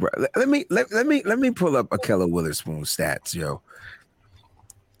hookah, bro? Let me pull up Akello Witherspoon stats, yo.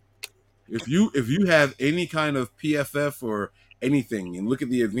 If you have any kind of PFF or anything and look at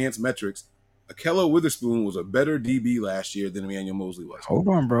the advanced metrics, Akello Witherspoon was a better DB last year than Emmanuel Mosley was. Hold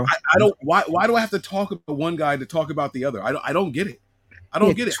on, bro. I don't. Why do I have to talk about one guy to talk about the other? I don't get it. I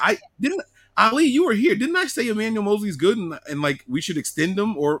don't get it. I didn't. Ali, you were here. Didn't I say Emmanuel Mosley's good and like we should extend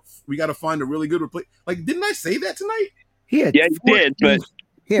him or we got to find a really good replace? Like, didn't I say that tonight? You did, but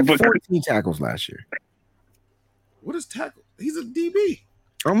he had 14 tackles last year. What is tackle? He's a DB.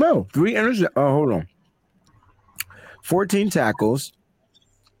 Oh no, 3 interceptions. Oh, hold on. 14 tackles.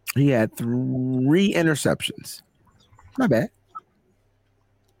 He had 3 interceptions. Not bad.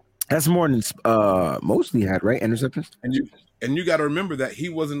 That's more than Mosley had, right? Interceptions. And you got to remember that he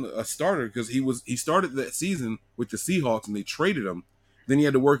wasn't a starter because he started that season with the Seahawks and they traded him. Then he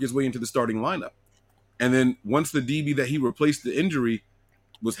had to work his way into the starting lineup. And then once the DB that he replaced the injury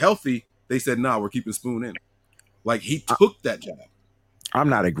was healthy, they said, "Nah, we're keeping Spoon in." Like he took that job. I'm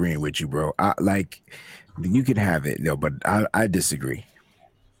not agreeing with you, bro. You can have it, but I disagree.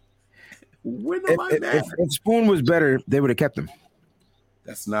 If Spoon was better, they would have kept him.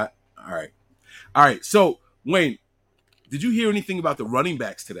 That's not all right. All right. So Wayne, did you hear anything about the running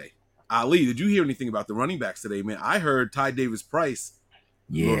backs today? Ali, did you hear anything about the running backs today, man? I heard Ty Davis Price.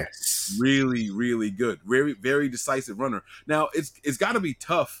 Yes, really, really good. Very, very decisive runner. Now it's got to be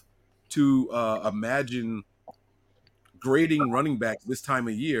tough to imagine grading running backs this time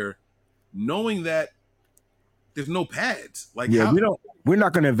of year, knowing that there's no pads. We're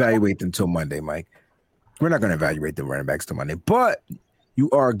not going to evaluate them till Monday, Mike. We're not going to evaluate the running backs till Monday, but you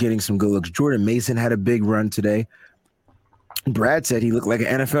are getting some good looks. Jordan Mason had a big run today. Brad said he looked like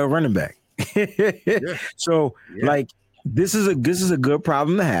an NFL running back. So, this is a good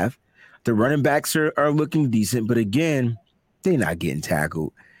problem to have. The running backs are looking decent, but again, they're not getting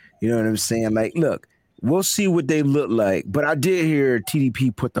tackled. You know what I'm saying? Like, look, we'll see what they look like. But I did hear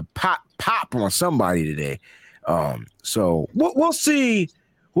TDP put the pop on somebody today. So we'll see.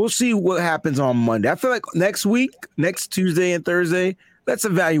 We'll see what happens on Monday. I feel like next week, next Tuesday and Thursday, let's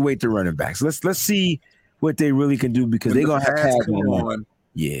evaluate the running backs. Let's see what they really can do because they're gonna have pads on.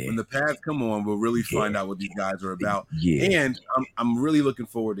 Yeah. When the pads come on, we'll really find out what these guys are about. Yeah. And I'm really looking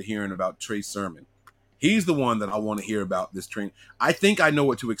forward to hearing about Trey Sermon. He's the one that I want to hear about this train. I think I know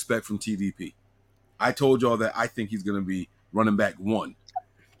what to expect from TDP. I told y'all that I think he's going to be running back 1.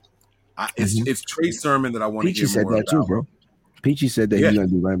 It's Trey Sermon that I want to hear more about. Peachy said that too, bro. Peachy said that he's going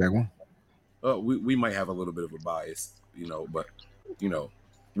to be running back 1. We might have a little bit of a bias, but,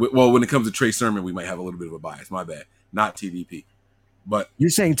 when it comes to Trey Sermon, we might have a little bit of a bias. My bad. Not TDP. But you're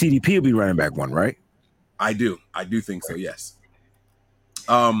saying TDP will be running back 1, right? I do think so, yes.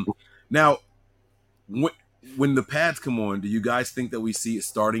 Now, when the pads come on, do you guys think that we see a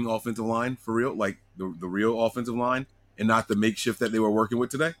starting offensive line for real, like the real offensive line, and not the makeshift that they were working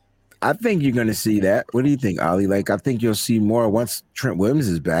with today? I think you're going to see that. What do you think, Ali? Like, I think you'll see more once Trent Williams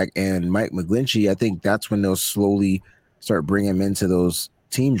is back and Mike McGlinchey. I think that's when they'll slowly start bringing him into those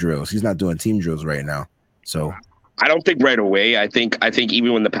team drills. He's not doing team drills right now, so I don't think right away. I think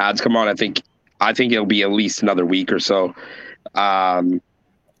even when the pads come on, I think it'll be at least another week or so.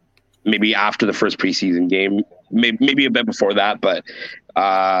 Maybe after the first preseason game, maybe a bit before that, but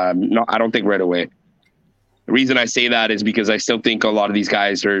no, I don't think right away. The reason I say that is because I still think a lot of these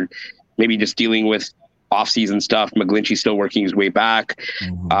guys are maybe just dealing with off-season stuff. McGlinchey's still working his way back.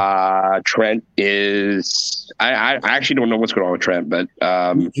 Trent is I actually don't know what's going on with Trent, but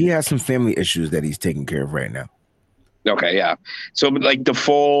he has some family issues that he's taking care of right now. Okay, yeah. So like the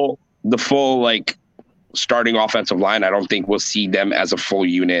full like starting offensive line, I don't think we'll see them as a full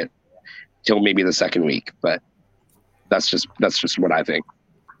unit till maybe the second week, but that's just what I think.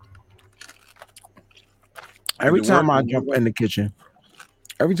 Every time I jump in the kitchen,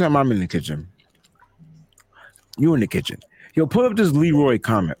 every time I'm in the kitchen, you in the kitchen. Yo, pull up this Leroy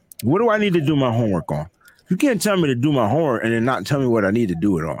comment. What do I need to do my homework on? You can't tell me to do my homework and then not tell me what I need to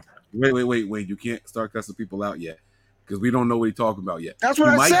do it on. Wait. You can't start cussing people out yet. because we don't know what he's talking about yet. That's what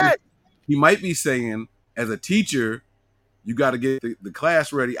I said. He might be saying, as a teacher, you got to get the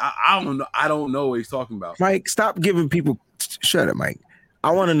class ready. I don't know. I don't know what he's talking about. Mike, stop giving people. Shut up, Mike.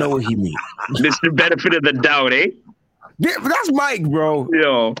 I want to know what he means. This is the benefit of the doubt, eh? Yeah, that's Mike, bro.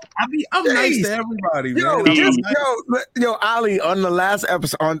 Yo, I'm nice to everybody, Yo, man. Ali, on the last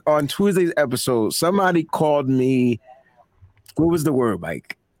episode, on Tuesday's episode, somebody called me. What was the word,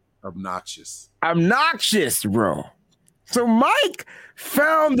 Mike? Obnoxious, bro. So Mike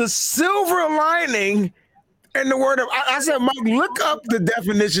found the silver lining in the word of. I said, Mike, look up the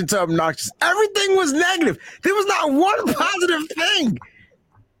definition to obnoxious. Everything was negative. There was not one positive thing.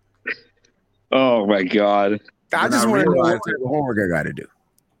 oh my God. I just want to know what type of homework I got to do.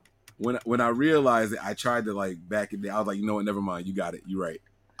 When I realized it, I tried to like back it down. I was like, you know what? Never mind. You got it. You're right.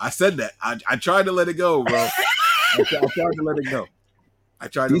 I said that. I tried to let it go, bro. I tried to let it go.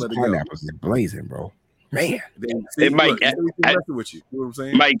 These pineapples are blazing, bro. Man. Hey, Mike, with you. You know what I'm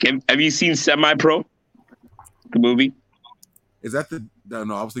saying? Mike, have you seen Semi-Pro? The movie? Is that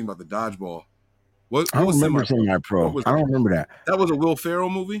no, I was thinking about the dodgeball. I don't remember Semi-Pro. I don't remember that. That was a Will Ferrell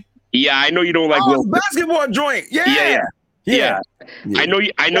movie? Yeah, I know you don't like Will. Basketball joint. Yeah. I know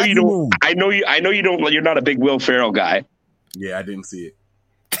you don't. I know you don't. You're not a big Will Ferrell guy. Yeah, I didn't see it.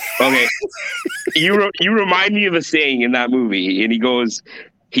 Okay, you remind me of a saying in that movie, and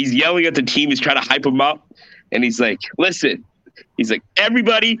he's yelling at the team, he's trying to hype them up, and he's like, "Listen," he's like,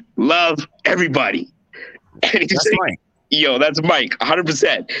 "Everybody love everybody," and he's That's like, Mike. Yo, that's Mike,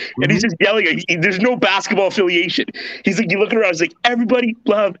 100%. And he's just yelling. There's no basketball affiliation. He's like, you looking around, he's like, everybody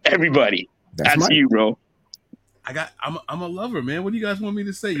love everybody. That's you, bro. I'm a lover, man. What do you guys want me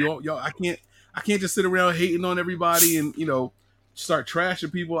to say? Y'all, I can't just sit around hating on everybody and start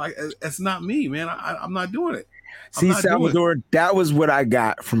trashing people. That's not me, man. I'm not doing it. See, Salvador, that was what I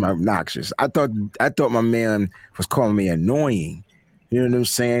got from obnoxious. I thought my man was calling me annoying. You know what I'm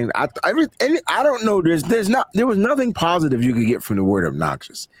saying? I don't know. There was nothing positive you could get from the word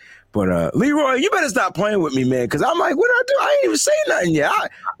obnoxious. But Leroy, you better stop playing with me, man. Because I'm like, what did I do? I ain't even say nothing yet.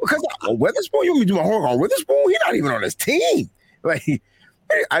 Witherspoon, you want me to do my homework on Witherspoon? He's not even on his team. Like,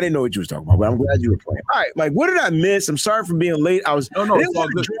 I didn't know what you was talking about, but I'm glad you were playing. All right, Mike, what did I miss? I'm sorry for being late. I was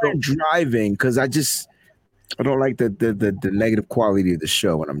driving because I don't like the negative quality of the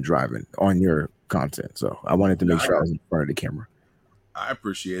show when I'm driving on your content. So I wanted to make sure I was in front of the camera. I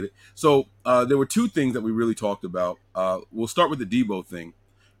appreciate it. So there were two things that we really talked about. We'll start with the Debo thing.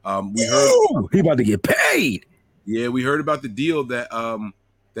 We heard he about to get paid. Yeah, we heard about the deal that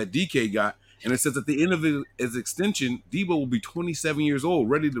that DK got, and it says at the end of his extension, Debo will be 27 years old,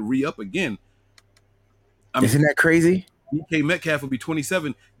 ready to re-up again. Isn't that crazy? DK Metcalf will be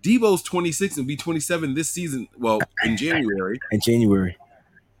 27. Debo's 26 and be 27 this season. Well, in January.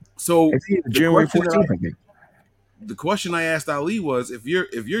 So January 14th, I think. The question I asked Ali was, if you're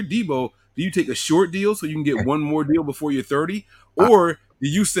Debo, do you take a short deal so you can get one more deal before you're 30? Or do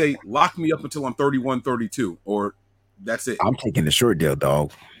you say, lock me up until I'm 31, 32? Or that's it? I'm taking the short deal,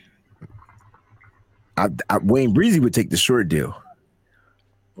 dog. Wayne Breezy would take the short deal.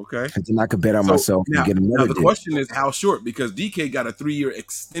 Okay. And then I could bet on myself and get another deal. The question is how short? Because DK got a 3-year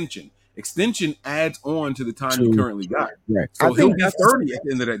extension. Extension adds on to the time you currently got. Right. So he'll be 30 at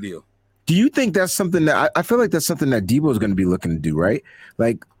the end of that deal. Do you think that's something that I feel like that's something that Debo is going to be looking to do, right?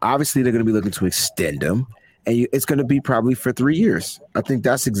 Like, obviously, they're going to be looking to extend him, and it's going to be probably for 3 years. I think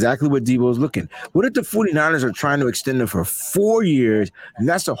that's exactly what Debo is looking. What if the 49ers are trying to extend him for 4 years, and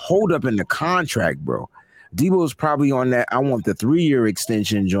that's a holdup in the contract, bro? Debo is probably on that. I want the 3-year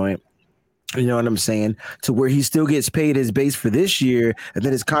extension joint. You know what I'm saying? To where he still gets paid his base for this year, and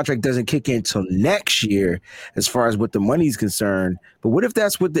then his contract doesn't kick in until next year as far as what the money's concerned. But what if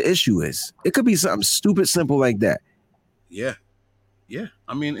that's what the issue is? It could be something stupid, simple like that. Yeah. Yeah.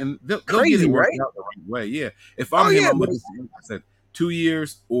 I mean, and they'll crazy, get it right? Out the right way. Yeah. If I'm him, I'm looking at, I said 2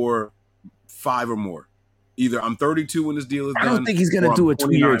 years or 5 or more. Either I'm 32 when this deal is done. I don't think he's going to do a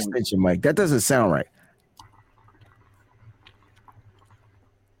 2-year extension, Mike. That doesn't sound right.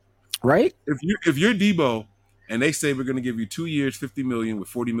 Right? If you're Debo and they say we're going to give you 2 years, $50 million with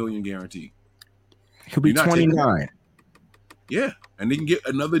 $40 million guaranteed, he'll be 29. Yeah, and they can get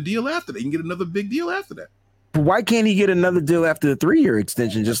another deal after that. They can get another big deal after that. But why can't he get another deal after the 3-year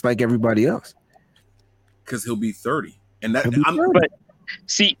extension, just like everybody else? Because he'll be 30, and But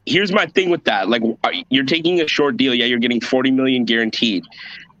see, here's my thing with that. Like, you're taking a short deal. Yeah, you're getting $40 million guaranteed.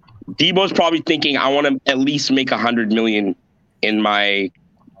 Debo's probably thinking, I want to at least make $100 million in my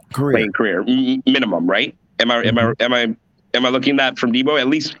playing career minimum, right? Am I looking at that from Debo? At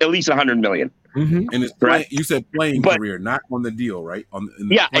least $100 million. Mhm. And it's you said playing career, not on the deal, right?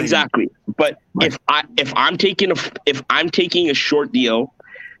 Yeah, exactly. But if I'm taking a short deal,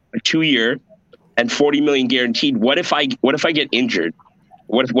 a 2-year, and $40 million guaranteed, what if I get injured?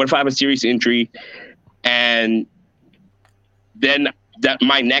 What if I have a serious injury, and then that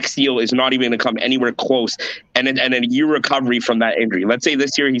my next deal is not even going to come anywhere close, and a year recovery from that injury. Let's say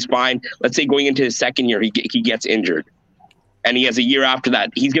this year he's fine. Let's say going into his second year he gets injured, and he has a year after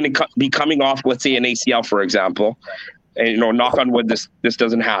that. He's going to be coming off, let's say, an ACL, for example. And knock on wood, this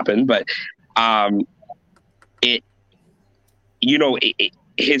doesn't happen. But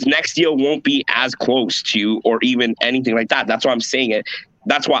his next deal won't be as close to or even anything like that. That's why I'm saying it.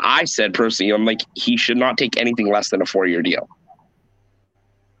 That's why I said personally, I'm like, he should not take anything less than a 4-year deal.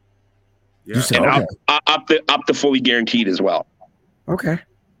 Yeah. And up the fully guaranteed as well. Okay.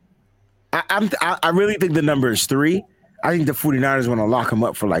 I really think the number is 3. I think the 49ers want to lock him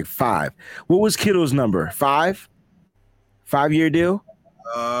up for like 5. What was Kittle's number? 5? 5-year deal?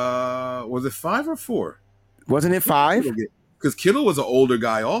 Was it 5 or 4? Wasn't it 5? Because Kittle was an older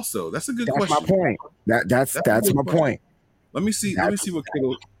guy also. That's a good question. That's my point. That's my point. Let me see what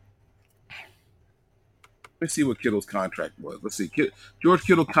Kittle. Let's see what Kittle's contract was. Let's see. George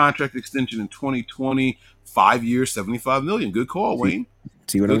Kittle contract extension in 2020, 5 years, $75 million. Good call, Wayne.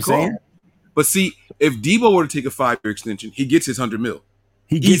 See what I'm saying? But see, if Debo were to take a 5-year extension, he gets his $100 million.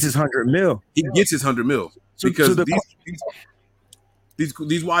 He gets his $100 million. He gets his $100 million because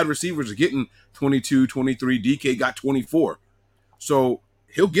these wide receivers are getting 22, 23. DK got 24, so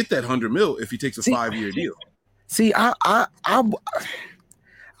he'll get that $100 million if he takes a 5-year deal. See, I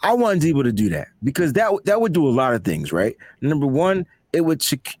want Debo to do that because that would do a lot of things, right? Number one, it would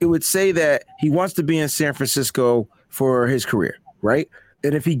say that he wants to be in San Francisco for his career, right?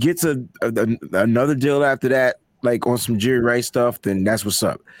 And if he gets another deal after that, like on some Jerry Rice stuff, then that's what's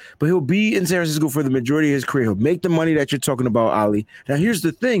up. But he'll be in San Francisco for the majority of his career. He'll make the money that you're talking about, Ali. Now, here's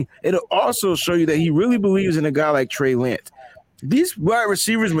the thing. It'll also show you that he really believes in a guy like Trey Lance. These wide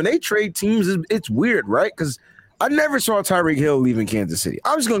receivers, when they trade teams, it's weird, right? Because I never saw Tyreek Hill leaving Kansas City.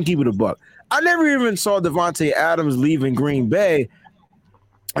 I'm just going to keep it a buck. I never even saw Devontae Adams leaving Green Bay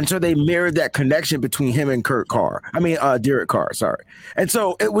until they mirrored that connection between him and Derek Carr, sorry. And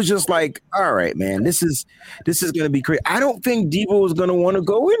so it was just like, all right, man, this is going to be great. I don't think Debo is going to want to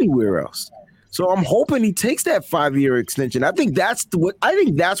go anywhere else. So I'm hoping he takes that 5-year extension. I think that's what the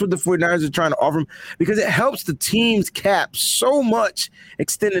 49ers are trying to offer him because it helps the team's cap so much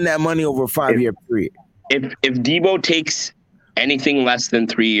extending that money over a 5-year period. If Debo takes anything less than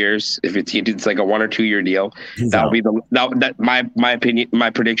 3 years, if it's like a 1 or 2 year deal, my opinion, my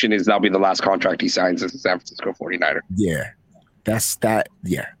prediction is that'll be the last contract he signs as a San Francisco 49er. Yeah, that's that.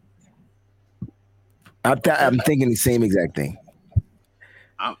 Yeah, I'm thinking the same exact thing.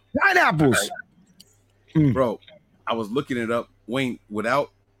 Pineapples, bro. I was looking it up, Wayne.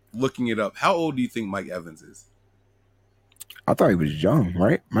 Without looking it up, how old do you think Mike Evans is? I thought he was young,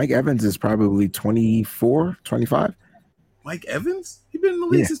 right? Mike Evans is probably 24, 25. Mike Evans? He's been in the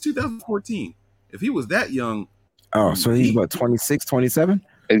league since 2014. If he was that young. Oh, so he's what, 26, 27?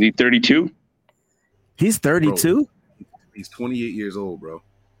 Is he 32? He's 32? Bro, he's 28 years old, bro.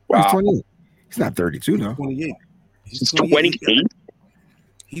 Wow. He's 28. He's not 32, no. 28. He's 28?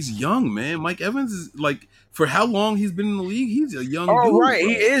 He's young, man. Mike Evans is like, for how long he's been in the league, he's a young dude. Oh, right. Bro.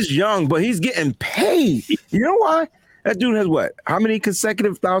 He is young, but he's getting paid. You know why? That dude has what? How many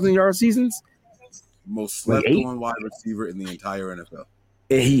consecutive 1,000-yard seasons? Most slept-on wide receiver in the entire NFL.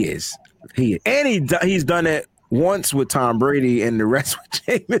 He is. And he's done it once with Tom Brady and the rest with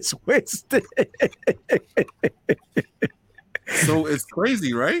Jameis Winston. So it's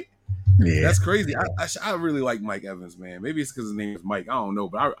crazy, right? Yeah, that's crazy. I really like Mike Evans, man. Maybe it's because his name is Mike. I don't know,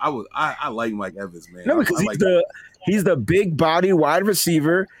 but I like Mike Evans, man. No, because he's the big body wide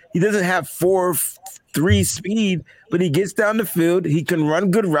receiver. He doesn't have 4.3 speed, but he gets down the field. He can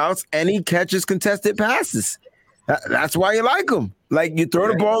run good routes and he catches contested passes. That's why you like him. Like you throw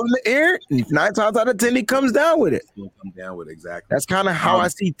the ball in the air, 9 times out of 10 he comes down with it. Exactly. That's kind of how I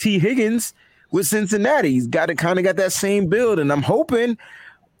see T. Higgins with Cincinnati. He's got that same build, and I'm hoping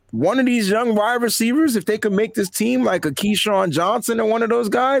one of these young wide receivers, if they could make this team like a Keyshawn Johnson or one of those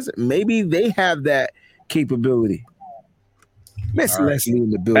guys, maybe they have that capability. Miss Leslie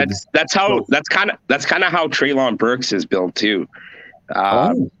in the building. That's kind of how Treylon Burks is built too.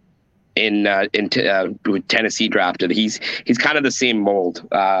 With Tennessee drafted, he's kind of the same mold.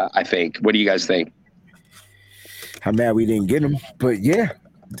 I think. What do you guys think? I'm mad we didn't get him, but yeah.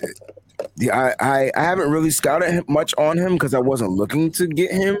 I haven't really scouted much on him because I wasn't looking to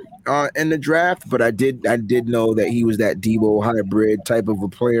get him in the draft, but I did know that he was that Debo hybrid type of a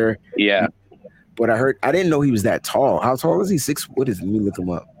player. Yeah, what I heard. I didn't know he was that tall. How tall is he? What is? Let me look him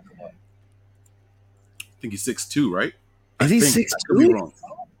up. I think he's 6'2", right? Is he 6'2"?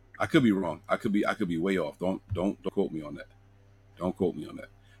 I could be wrong. I could be way off. Don't quote me on that. Don't quote me on that.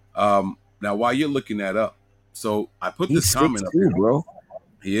 Now while you're looking that up, so I put this comment up here, bro.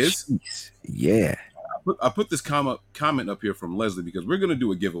 He is? Jeez. Yeah. I put this comment up here from Leslie because we're gonna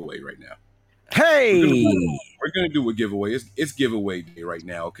do a giveaway right now. Hey, we're gonna do a giveaway. It's giveaway day right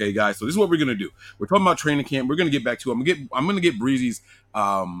now, okay, guys. So this is what we're gonna do. We're talking about training camp. We're gonna get back to it. I'm gonna get Breezy's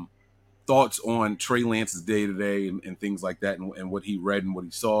thoughts on Trey Lance's day to day and things like that, and what he read and what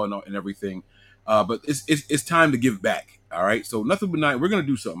he saw and everything. But it's time to give back. All right. So nothing but night. We're gonna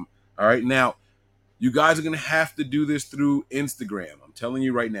do something. All right. Now, you guys are gonna have to do this through Instagram. I'm telling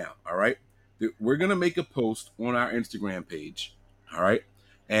you right now. All right. We're gonna make a post on our Instagram page. All right.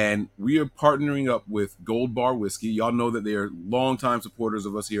 And we are partnering up with Gold Bar Whiskey. Y'all know that they are longtime supporters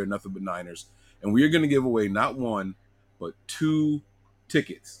of us here at Nothing But Niners. And we are going to give away not 1, but 2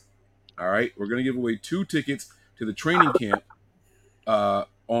 tickets. All right? We're going to give away 2 tickets to the training camp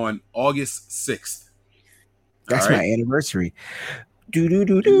on August 6th. That's right? My anniversary. I knew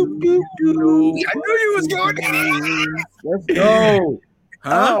you was going there. Let's go.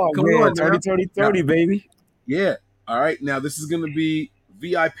 Huh? Oh, come on, 30, baby. Yeah. All right. Now, this is going to be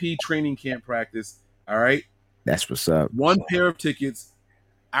VIP training camp practice. All right. That's what's up. 1 pair of tickets.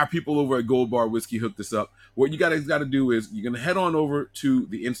 Our people over at Gold Bar Whiskey hooked this up. What you got to do is you're going to head on over to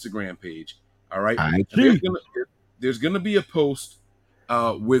the Instagram page. All right. There's going to be a post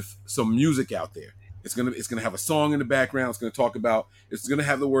with some music out there. It's going to have a song in the background. It's going to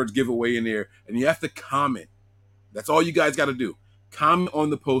have the words giveaway in there, and you have to comment. That's all you guys got to do. Comment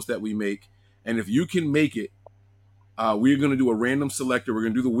on the post that we make. And if you can make it, we're going to do a random selector. We're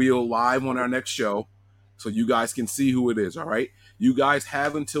going to do the wheel live on our next show so you guys can see who it is, all right? You guys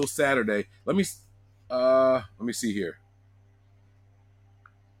have until Saturday. Let me see here.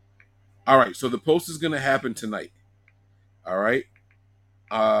 All right, so the post is going to happen tonight, all right?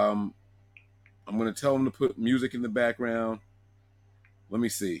 I'm going to tell them to put music in the background. Let me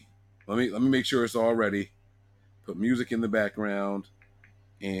see. Let me make sure it's all ready. Put music in the background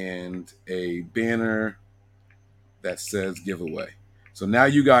and a banner that says giveaway. So now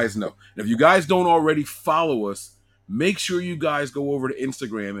you guys know. And if you guys don't already follow us, make sure you guys go over to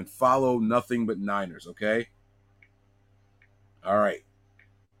Instagram and follow Nothing But Niners, okay? All right.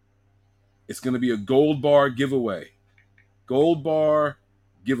 It's going to be a Gold Bar giveaway. Gold Bar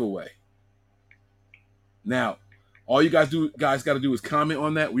giveaway. Now, all you guys got to do is comment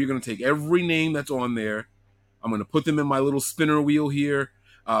on that. We're going to take every name that's on there. I'm going to put them in my little spinner wheel here.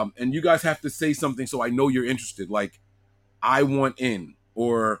 And you guys have to say something so I know you're interested, like I want in,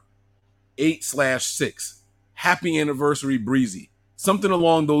 or 8/6, happy anniversary Breezy, something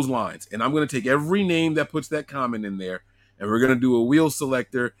along those lines. And I'm going to take every name that puts that comment in there, and we're going to do a wheel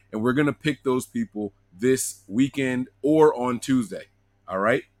selector, and we're going to pick those people this weekend or on Tuesday. All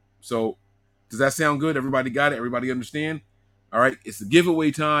right? So does that sound good? Everybody got it? Everybody understand? All right? It's the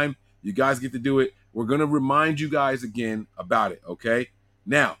giveaway time. You guys get to do it. We're going to remind you guys again about it, okay?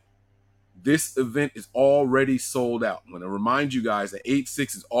 Now, this event is already sold out. I'm going to remind you guys that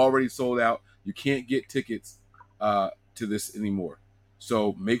 8/6 is already sold out. You can't get tickets to this anymore.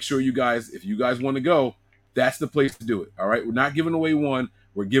 So make sure you guys, if you guys want to go, that's the place to do it. All right? We're not giving away 1.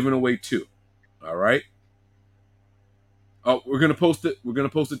 We're giving away 2. All right? Oh, we're going to post it. We're going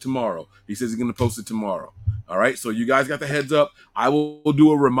to post it tomorrow. He says he's going to post it tomorrow. All right? So you guys got the heads up. I will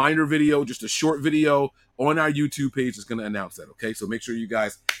do a reminder video, just a short video on our YouTube page that's going to announce that, okay? So make sure you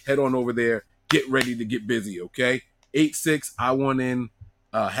guys head on over there. Get ready to get busy, okay? 8/6, I want in.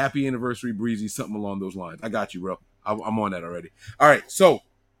 Happy anniversary, Breezy, something along those lines. I got you, bro. I'm on that already. All right, so,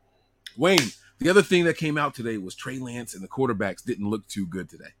 Wayne, the other thing that came out today was Trey Lance and the quarterbacks didn't look too good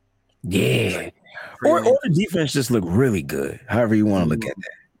today. Yeah. Or the defense just looked really good, however you want to look at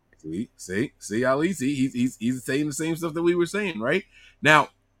that. See, Ali, he's saying the same stuff that we were saying, right? Now,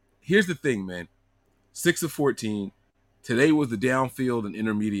 here's the thing, man. 6 of 14. Today was the downfield and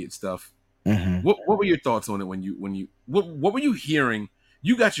intermediate stuff. Mm-hmm. What were your thoughts on it what were you hearing?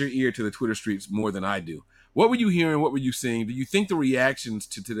 You got your ear to the Twitter streets more than I do. What were you hearing? What were you seeing? Do you think the reactions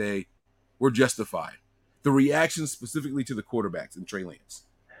to today were justified? The reactions specifically to the quarterbacks and Trey Lance.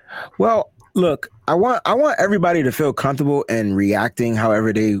 Well, look, I want everybody to feel comfortable in reacting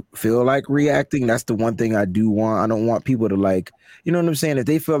however they feel like reacting. That's the one thing I do want. I don't want people to, like, you know what I'm saying? If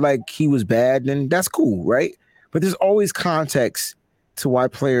they feel like he was bad, then that's cool, right? But there's always context to why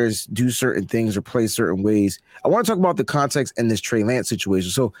players do certain things or play certain ways. I want to talk about the context in this Trey Lance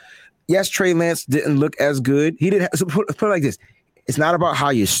situation. So, yes, Trey Lance didn't look as good. He didn't. So put it like this: it's not about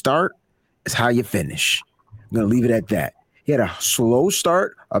how you start; is how you finish. I'm going to leave it at that. He had a slow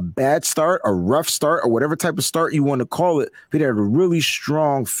start, a bad start, a rough start, or whatever type of start you want to call it, but he had a really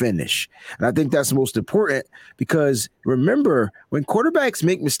strong finish. And I think that's most important because remember, when quarterbacks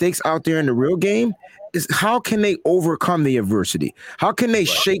make mistakes out there in the real game, is how can they overcome the adversity? How can they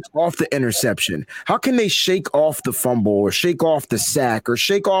shake off the interception? How can they shake off the fumble or shake off the sack or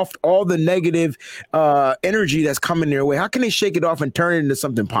shake off all the negative energy that's coming their way? How can they shake it off and turn it into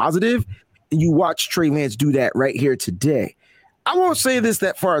something positive? And you watch Trey Lance do that right here today. I won't say this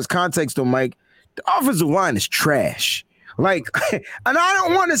that far as context though, Mike. The offensive line is trash. Like, and I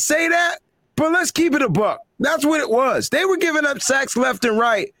don't want to say that, but let's keep it a buck. That's what it was. They were giving up sacks left and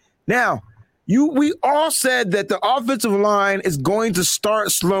right. Now, we all said that the offensive line is going to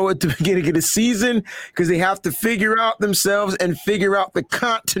start slow at the beginning of the season because they have to figure out themselves and figure out the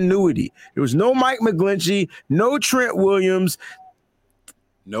continuity. There was no Mike McGlinchey, no Trent Williams,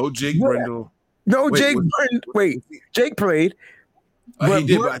 no Jake Brendel. No, Jake played. He did,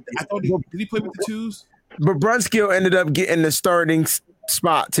 but I thought did he play with the twos? But Brunskill ended up getting the starting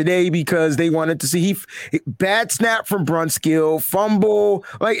spot today because they wanted to see bad snap from Brunskill, fumble.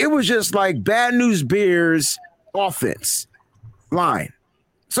 Like it was just like bad news bears offense line.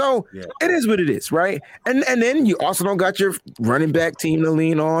 So It is what it is, right? And then you also don't got your running back team to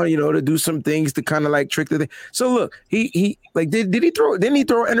lean on, to do some things to kind of like trick the thing. So look, he like didn't he throw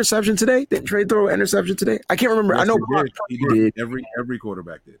an interception today? Didn't Trey throw an interception today? I can't remember. Yes, I know he did. Every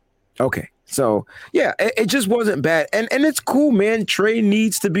quarterback did. Okay. So it just wasn't bad. And it's cool, man. Trey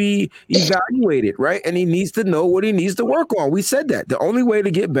needs to be evaluated, right? And he needs to know what he needs to work on. We said that. The only way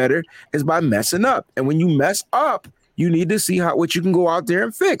to get better is by messing up. And when you mess up, you need to see what you can go out there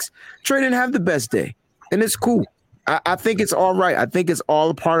and fix. Trey didn't have the best day, and it's cool. I think it's all right. I think it's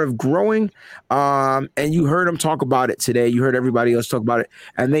all a part of growing. And you heard him talk about it today. You heard everybody else talk about it,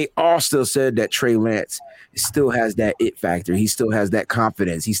 and they all still said that Trey Lance still has that it factor. He still has that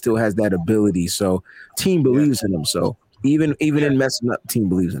confidence. He still has that ability. So team believes in him. So even in messing up, team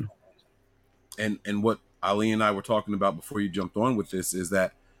believes in him. And what Ali and I were talking about before you jumped on with this is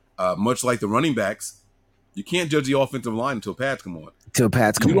that much like the running backs, you can't judge the offensive line until pads come on.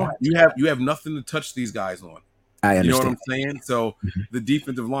 You have nothing to touch these guys on. I understand. You know what I'm saying? So the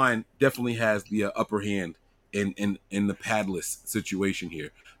defensive line definitely has the upper hand in the padless situation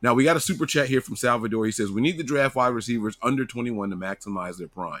here. Now we got a super chat here from Salvador. He says we need to draft wide receivers under 21 to maximize their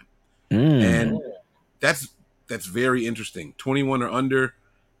prime, and that's very interesting. 21 or under.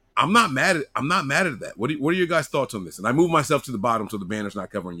 I'm not mad at that. What are your guys' thoughts on this? And I move myself to the bottom so the banner's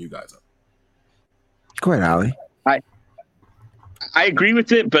not covering you guys up. Go ahead, Ali. I agree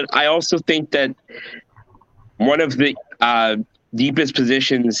with it, but I also think that one of the deepest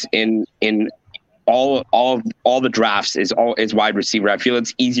positions in all the drafts is wide receiver. I feel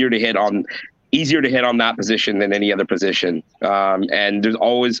it's easier to hit on that position than any other position, and there's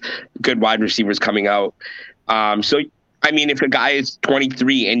always good wide receivers coming out. So I mean, if a guy is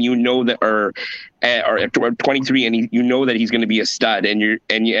 23 and you know that, or 23 and you know that he's going to be a stud, and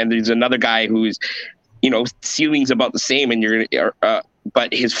there's another guy who's ceiling's about the same, and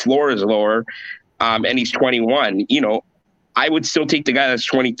but his floor is lower, and he's 21. I would still take the guy that's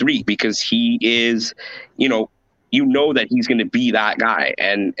 23 because he is, that he's going to be that guy,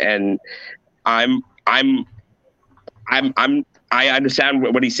 and I understand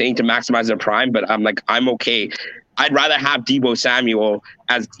what he's saying to maximize their prime, but I'm okay. I'd rather have Deebo Samuel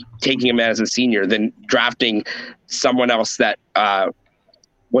as taking him as a senior than drafting someone else that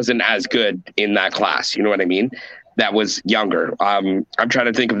wasn't as good in that class. You know what I mean? That was younger. I'm trying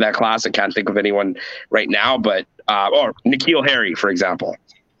to think of that class. I can't think of anyone right now, but or N'Keal Harry, for example.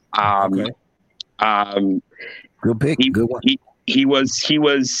 Good pick. Good one. He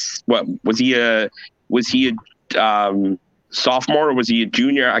was what was he a sophomore or was he a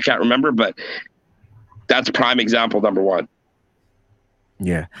junior? I can't remember, but that's prime example number one.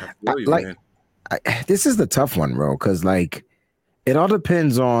 Yeah, this is the tough one, bro, because it all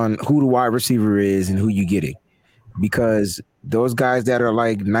depends on who the wide receiver is and who you getting. Because those guys that are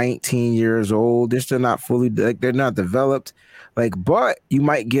 19 years old, they're still not fully, they're not developed. But you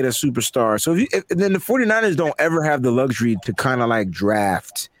might get a superstar. So then the 49ers don't ever have the luxury to kind of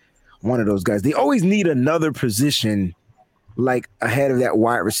draft one of those guys. They always need another position ahead of that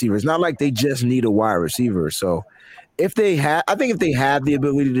wide receiver. It's not like they just need a wide receiver. So I think if they had the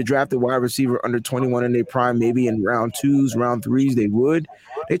ability to draft a wide receiver under 21 in their prime, maybe in round 2s, round 3s, they would.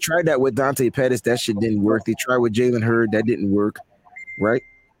 They tried that with Dante Pettis. That shit didn't work. They tried with Jalen Hurd. That didn't work. Right?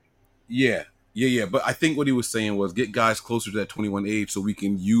 Yeah. But I think what he was saying was get guys closer to that 21 age so we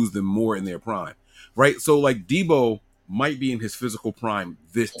can use them more in their prime. Right? So Deebo might be in his physical prime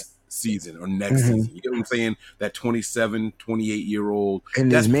this season or next season. You get what I'm saying? That 27, 28-year-old.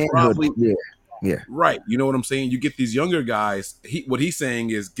 And that's his manhood, probably yeah. Right. You know what I'm saying? You get these younger guys. What he's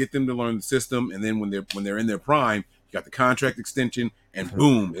saying is get them to learn the system, and then when they're in their prime, you got the contract extension, and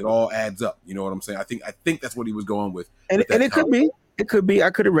boom, it all adds up. You know what I'm saying? I think that's what he was going with. And it could be. It could be.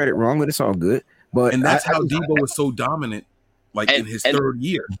 I could have read it wrong, but it's all good. But that's how Debo was so dominant, in his third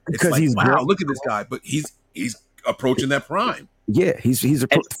year. It's like, he's wow, look at this guy, but he's approaching that prime. Yeah, he's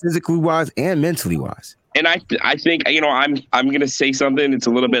physically wise and mentally wise. And I think, I'm gonna say something. It's a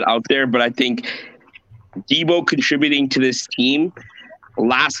little bit out there, but I think Debo contributing to this team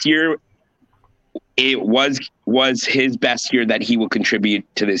last year, it was his best year that he will contribute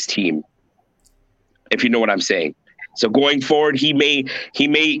to this team. If you know what I'm saying. So going forward, he may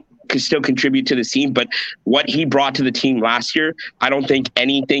still contribute to the team, but what he brought to the team last year, I don't think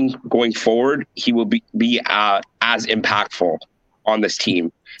anything going forward he will be as impactful on this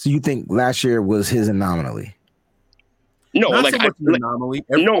team. So you think last year was his anomaly? No, not so much an anomaly.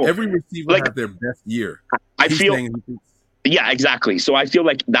 Every receiver had their best year. I feel. Yeah, exactly. So I feel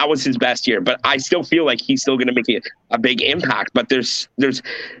like that was his best year, but I still feel like he's still going to make a big impact. But there's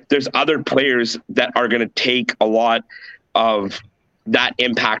other players that are going to take a lot of that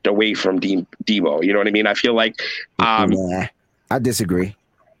impact away from Debo. You know what I mean? I feel like. I disagree.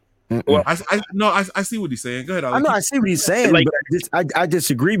 Well, I see what he's saying. Go ahead. I see what he's saying, but I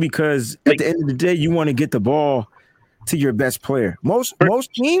disagree because at the end of the day, you want to get the ball to your best player. Most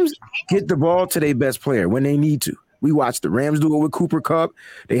teams get the ball to their best player when they need to. We watched the Rams do it with Cooper Kupp.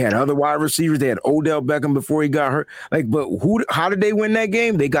 They had other wide receivers. They had Odell Beckham before he got hurt. But how did they win that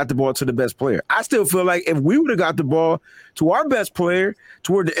game? They got the ball to the best player. I still feel like if we would have got the ball to our best player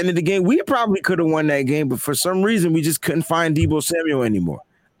toward the end of the game, we probably could have won that game. But for some reason, we just couldn't find Deebo Samuel anymore.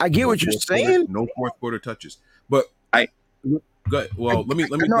 I get what you're saying. No fourth quarter touches, but good. Well, let me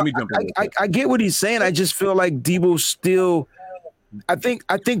jump in. I get what he's saying. I just feel like Deebo still. I think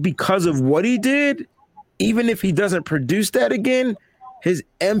because of what he did, even if he doesn't produce that again, his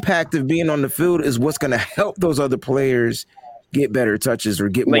impact of being on the field is what's going to help those other players get better touches or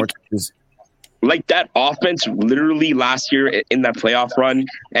get more touches. Like that offense, literally last year in that playoff run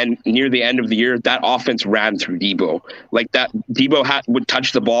and near the end of the year, that offense ran through Debo. Like that, Debo would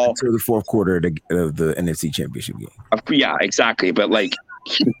touch the ball until the fourth quarter of the NFC Championship game. Yeah, exactly. But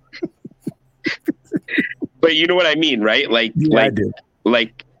but you know what I mean, right? I do.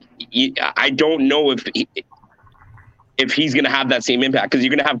 I don't know if he's going to have that same impact because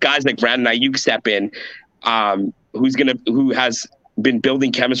you're going to have guys like Brandon Ayuk step in, who has been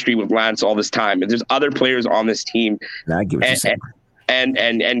building chemistry with Lance all this time, and there's other players on this team. I get what you're saying.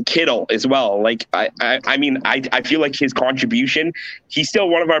 And Kittle as well. I mean, I feel like his contribution, he's still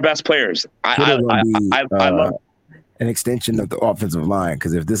one of our best players. I love an extension of the offensive line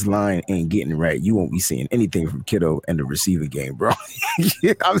because if this line ain't getting right, you won't be seeing anything from Kittle in the receiving game, bro.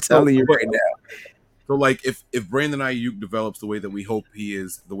 I'm telling you right now. So, if Brandon Ayuk develops the way that we hope he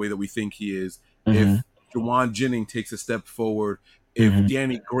is, the way that we think he is, Mm-hmm. if Juwan Jennings takes a step forward, if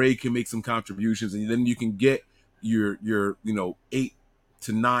Danny Gray can make some contributions, and then you can get your 8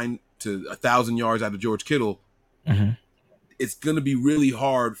 to 9 to 1,000 yards out of George Kittle, it's going to be really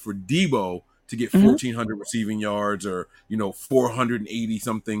hard for Debo to get 1,400 receiving yards or 480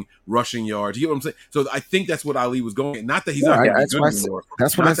 something rushing yards. You know what I'm saying? So I think that's what Ali was going. Not that he's not going to be good anymore.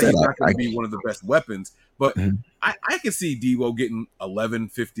 That's what I said. He's not going to be one of the best weapons, but I can see Debo getting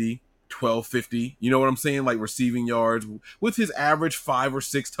 1150. 1250, you know what I'm saying? Like receiving yards with his average 5 or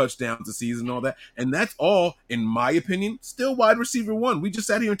 6 touchdowns a season and all that. And that's all, in my opinion, still wide receiver one. We just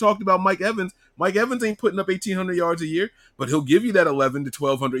sat here and talked about Mike Evans. Mike Evans ain't putting up 1,800 yards a year, but he'll give you that 11 to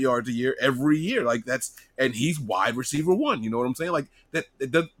 1,200 yards a year every year. And he's wide receiver one. You know what I'm saying? Like that.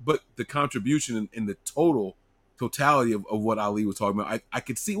 But the contribution in the totality of what Ali was talking about, I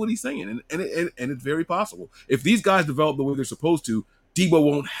could see what he's saying, and it's very possible if these guys develop the way they're supposed to. Debo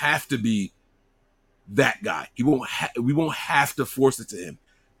won't have to be that guy. We won't have to force it to him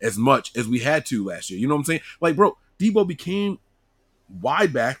as much as we had to last year. You know what I'm saying? Bro, Debo became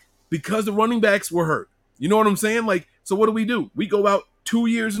wide back because the running backs were hurt. You know what I'm saying? So what do? We go out 2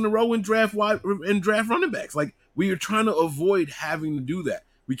 years in a row and draft running backs. We are trying to avoid having to do that.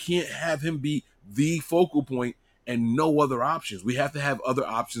 We can't have him be the focal point and no other options. We have to have other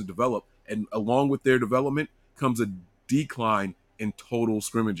options develop, and along with their development comes a decline in total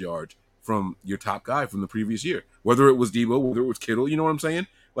scrimmage yards from your top guy from the previous year, whether it was Debo, whether it was Kittle. You know what I'm saying?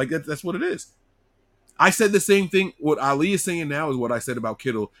 That's what it is. I said the same thing. What Ali is saying now is what I said about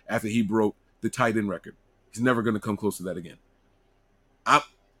Kittle after he broke the tight end record. He's never going to come close to that again.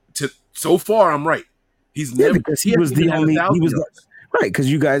 So far, I'm right. He's never, because he was the only. Right,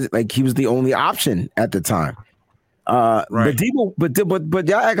 because you guys he was the only option at the time. Right. But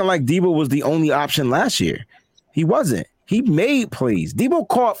y'all acting like Debo was the only option last year. He wasn't. He made plays. Debo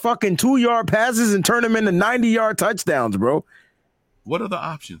caught fucking 2-yard passes and turned them into 90-yard touchdowns, bro. What are the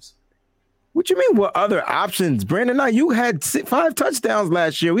options? What you mean? What other options? Brandon Ayuk had 5 touchdowns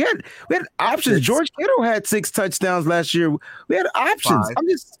last year. We had options. George Kittle had 6 touchdowns last year. We had options. 5.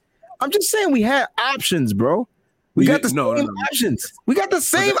 I'm just saying we had options, bro. We got the same options. We got the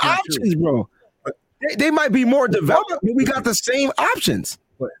same options, bro. They might be more developed, but we got the same options.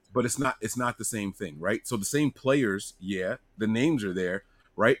 But it's not the same thing, right? So the same players, yeah, the names are there,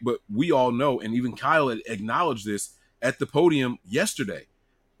 right? But we all know, and even Kyle had acknowledged this at the podium yesterday.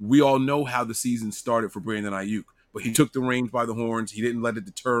 We all know how the season started for Brandon Ayuk, but he took the reins by the horns. He didn't let it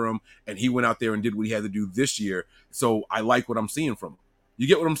deter him, and he went out there and did what he had to do this year. So I like what I'm seeing from him. You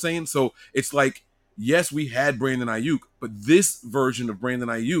get what I'm saying? So it's like, yes, we had Brandon Ayuk, but this version of Brandon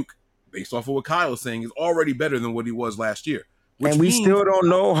Ayuk, based off of what Kyle is saying, is already better than what he was last year. And we still don't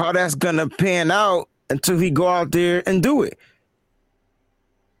know how that's going to pan out until he go out there and do it.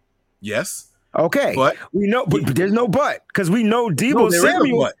 Yes. Okay, but we know, but there's no but, because we know Debo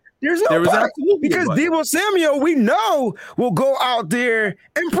Samuel. There's no but, because Debo Samuel, we know, will go out there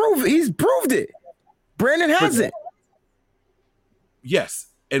and prove it. He's proved it. Brandon hasn't. Yes,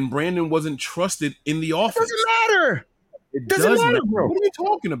 and Brandon wasn't trusted in the offense. It doesn't matter. It doesn't matter, bro. What are you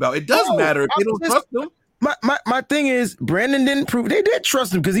talking about? It does matter if they don't trust him. My thing is, Brandon didn't prove. They did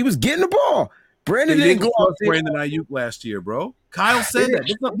trust him because he was getting the ball. Brandon didn't go out there. Brandon Ayuk last year, bro. Kyle said that.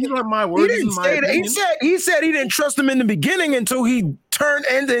 These are my words. He didn't say that. He said he didn't trust him in the beginning until he turned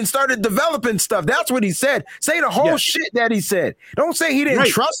and started developing stuff. That's what he said. Say the whole shit that he said. Don't say he didn't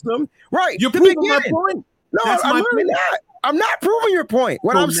trust him. Right. You're proving my point. No, I'm really not. I'm not proving your point.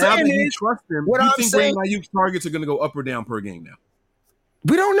 What I'm saying is, trust him. What you I'm think saying, Brandon Ayuk's targets are going to go up or down per game now?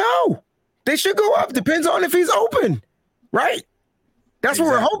 We don't know. They should go up. Depends on if he's open, right? That's what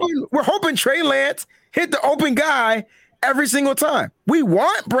we're hoping. We're hoping Trey Lance hit the open guy every single time. We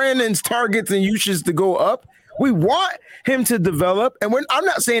want Brandon's targets and usage to go up. We want him to develop. And I'm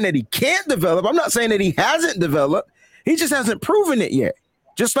not saying that he can't develop. I'm not saying that he hasn't developed. He just hasn't proven it yet.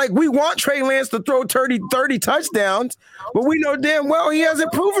 Just like we want Trey Lance to throw 30 touchdowns, but we know damn well he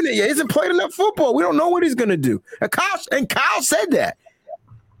hasn't proven it yet. He hasn't played enough football. We don't know what he's going to do. And Kyle said that.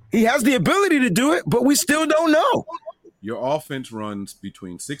 He has the ability to do it, but we still don't know. Your offense runs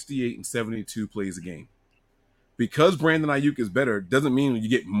between 68 and 72 plays a game. Because Brandon Ayuk is better doesn't mean you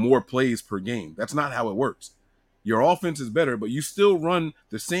get more plays per game. That's not how it works. Your offense is better, but you still run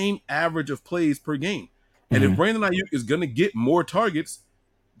the same average of plays per game. And if Brandon Ayuk is going to get more targets,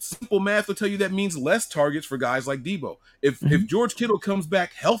 simple math will tell you that means less targets for guys like Debo. If George Kittle comes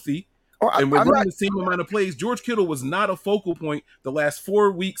back healthy and we're running the same amount of plays, George Kittle was not a focal point the last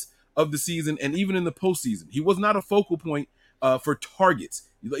 4 weeks of the season and even in the postseason. He was not a focal point for targets.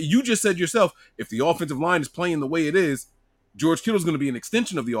 You just said yourself, if the offensive line is playing the way it is, George Kittle is going to be an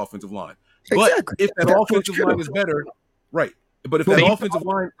extension of the offensive line. But if that offensive line is better, right. But if that offensive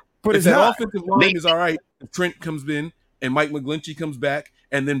line, is all right, if Trent comes in and Mike McGlinchey comes back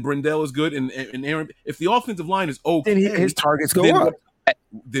and then Brendel is good and Aaron, if the offensive line is okay, then his targets go up.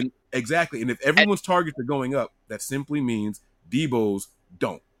 Then exactly. And if everyone's targets are going up, that simply means Debo's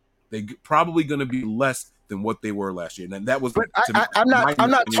don't. They're probably going to be less than what they were last year. And that was. But I'm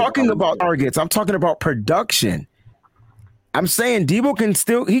not talking about targets. I'm talking about production. I'm saying Debo can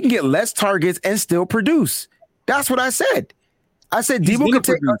get less targets and still produce. That's what I said. I said Debo can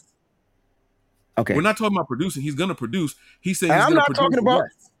take. Okay, we're not talking about producing. He's going to produce. He's saying I'm not talking about.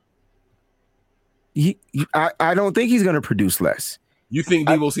 I don't think he's going to produce less. You think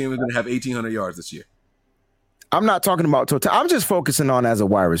Debo Samuel is going to have 1,800 yards this year? I'm not talking about total. I'm just focusing on as a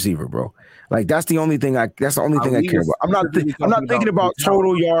wide receiver, bro. Like that's the only thing I care about. I'm not thinking about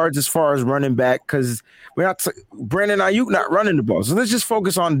total yards as far as running back because we're not. Brandon Ayuk not running the ball, so let's just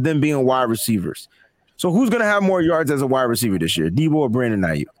focus on them being wide receivers. So who's going to have more yards as a wide receiver this year, Debo or Brandon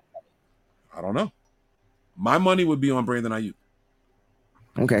Ayuk? I don't know. My money would be on Brandon Ayuk.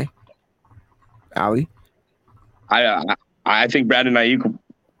 Okay, Ali. I think Brandon Ayuk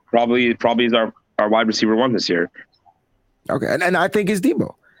probably is our wide receiver one this year. Okay, and I think it's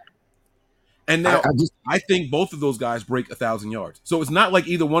Debo. And now I think both of those guys break 1,000 yards. So it's not like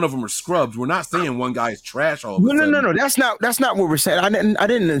either one of them are scrubs. We're not saying one guy is trash all of a sudden. No. That's not what we're saying. I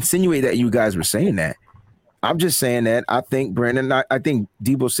didn't insinuate that you guys were saying that. I'm just saying that I think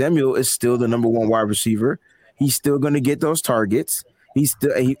Debo Samuel is still the number one wide receiver. He's still going to get those targets.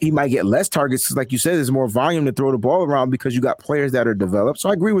 He might get less targets because, like you said, there's more volume to throw the ball around because you got players that are developed. So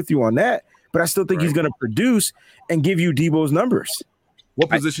I agree with you on that. But I still think he's going to produce and give you Debo's numbers. What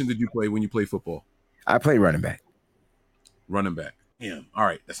position did you play when you played football? I played running back. Running back. Damn. All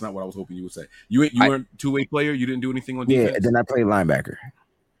right. That's not what I was hoping you would say. You weren't a two-way player? You didn't do anything on defense? Yeah, then I played linebacker.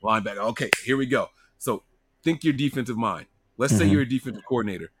 Linebacker. Okay, here we go. So think your defensive mind. Let's say you're a defensive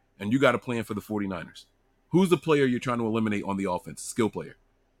coordinator and you got a plan for the 49ers. Who's the player you're trying to eliminate on the offense? Skill player.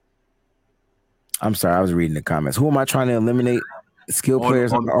 I'm sorry, I was reading the comments. Who am I trying to eliminate? Skill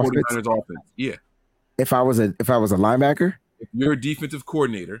players on the 49ers offense. Yeah. If I was a linebacker? If you're a defensive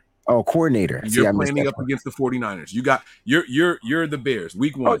coordinator. Oh, coordinator. You're planning up against the 49ers. You're the Bears.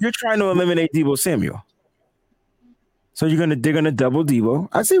 Week 1. Oh, you're trying to eliminate Deebo Samuel. So they're gonna double Deebo.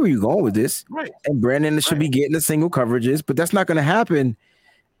 I see where you're going with this. Right. And Brandon should be getting the single coverages, but that's not gonna happen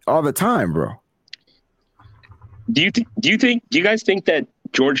all the time, bro. Do you guys think that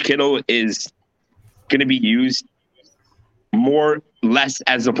George Kittle is gonna be used less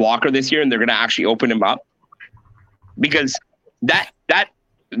as a blocker this year and they're gonna actually open him up? Because that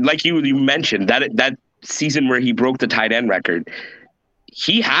like you mentioned, that season where he broke the tight end record,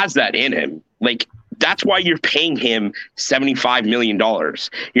 he has that in him. Like, that's why you're paying him $75 million.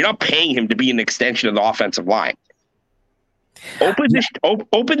 You're not paying him to be an extension of the offensive line. Open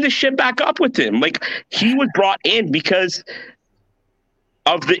the shit back up with him. Like, he was brought in because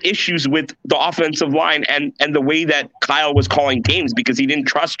of the issues with the offensive line and the way that Kyle was calling games because he didn't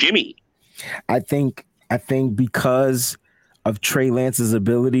trust Jimmy. I think because of Trey Lance's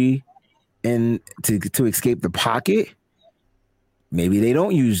ability to escape the pocket, maybe they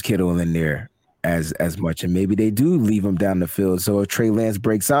don't use Kittle in there as much, and maybe they do leave him down the field. So if Trey Lance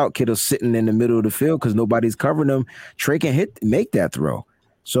breaks out, Kittle's sitting in the middle of the field because nobody's covering him. Trey can make that throw.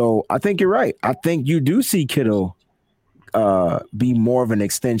 So I think you're right. I think you do see Kittle be more of an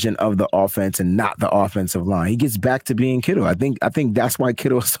extension of the offense and not the offensive line. He gets back to being Kittle. I think that's why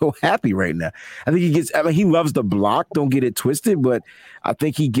Kittle is so happy right now. I think he loves the block, don't get it twisted, but I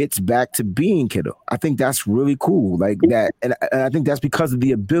think he gets back to being Kittle. I think that's really cool, like that, and I think that's because of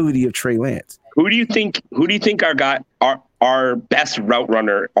the ability of Trey Lance. Who do you think our best route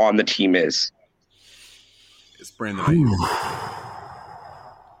runner on the team is? It's Brandon Ayuk.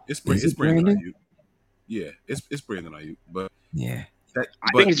 It's Brandon Ayuk. Yeah, it's Brandon Ayuk, but yeah, I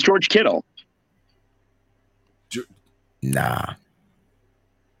think it's George Kittle. Nah.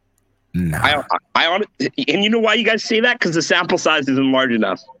 I and you know why you guys say that? Because the sample size isn't large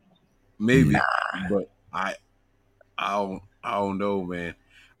enough. Maybe, but I don't know, man.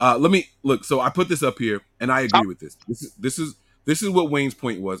 Let me look. So I put this up here, and I agree with this. This is what Wayne's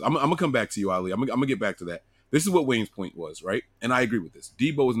point was. I'm gonna come back to you, Ali. I'm gonna get back to that. This is what Wayne's point was, right? And I agree with this.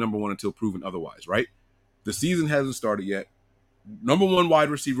 Deebo is number 1 until proven otherwise, right? The season hasn't started yet. Number 1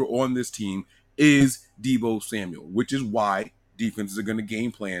 wide receiver on this team is Deebo Samuel, which is why defenses are going to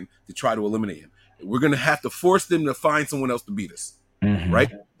game plan to try to eliminate him. We're going to have to force them to find someone else to beat us,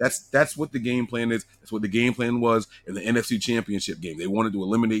 right? That's what the game plan is. That's what the game plan was in the NFC Championship game. They wanted to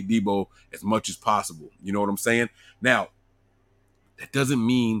eliminate Deebo as much as possible. You know what I'm saying? Now, that doesn't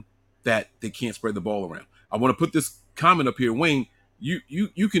mean that they can't spread the ball around. I want to put this comment up here. Wayne,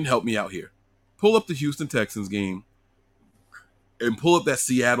 you can help me out here. Pull up the Houston Texans game and pull up that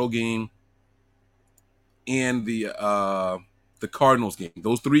Seattle game and the Cardinals game.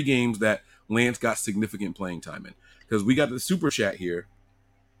 Those 3 games that Lance got significant playing time in. Because we got the super chat here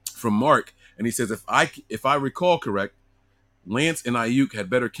from Mark, and he says, if I recall correct, Lance and Ayuk had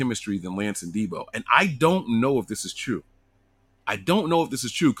better chemistry than Lance and Deebo. And I don't know if this is true.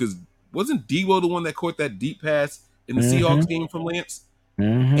 Because wasn't Deebo the one that caught that deep pass in the Seahawks game from Lance?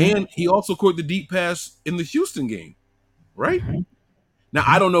 And he also caught the deep pass in the Houston game, right? Now,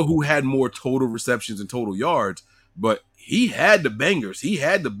 I don't know who had more total receptions and total yards, but he had the bangers. He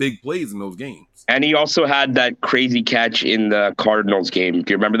had the big plays in those games. And he also had that crazy catch in the Cardinals game.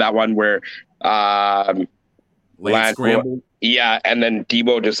 Do you remember that one where Lance scrambled? Yeah, and then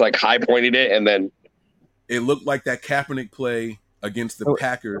Deebo just like high pointed it, and then it looked like that Kaepernick play against the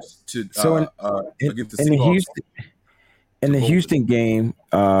Packers against the Seahawks. In the Houston game,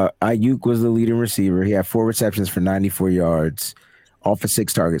 Ayuk was the leading receiver. He had 4 receptions for 94 yards off of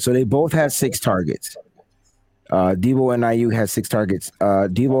 6 targets. So they both had 6 targets. Deebo and Ayuk had 6 targets.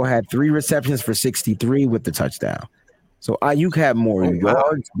 Deebo had 3 receptions for 63 with the touchdown. So Ayuk had more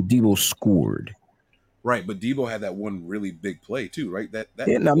yards, but Deebo scored. Right, but Deebo had that one really big play too, right?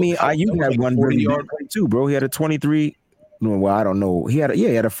 Ayuk had one really big play too, bro. He had a 23. Well, I don't know. He had a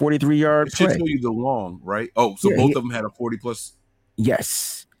 43-yard play. It should show you the long, right? Oh, so both of them had a 40+.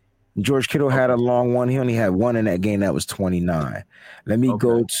 Yes. George Kittle had a long one. He only had one in that game. That was 29. Let me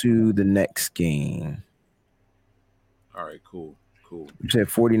go to the next game. All right, cool. You said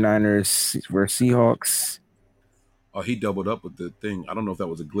 49ers versus Seahawks. Oh, he doubled up with the thing. I don't know if that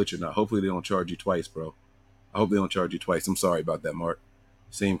was a glitch or not. Hopefully they don't charge you twice, bro. I hope they don't charge you twice. I'm sorry about that, Mark.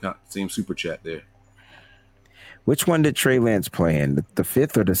 Same super chat there. Which one did Trey Lance play in? The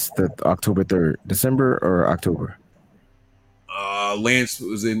 5th or the October 3rd? December or October? Lance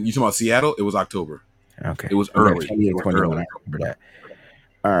was in. You talking about Seattle? It was October. Okay, it was early. I remember that.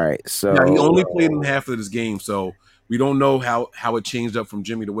 All right, so now, he only played in half of this game, so we don't know how it changed up from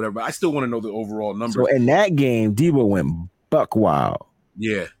Jimmy to whatever. But I still want to know the overall numbers. So in that game, Debo went buck wild.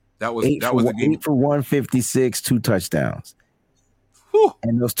 Yeah, that was the game. 8 for 156, 2 touchdowns. Whew.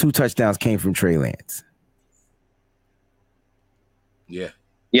 And those 2 touchdowns came from Trey Lance. Yeah.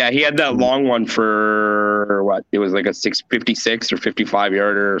 Yeah, he had that long one for what? It was like a 656 or 55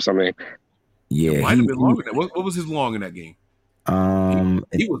 yarder or something. Yeah, it might have been longer than that. What was his long in that game?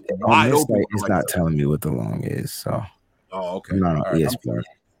 He was wide open. It's not telling me what the long is. So. Oh, okay. Not on ESPN.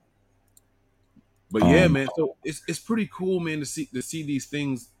 But yeah, man. So it's pretty cool, man, to see these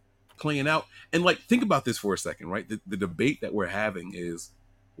things playing out. And like, think about this for a second, right? The debate that we're having is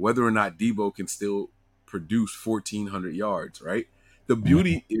whether or not Debo can still produce 1,400 yards, right? The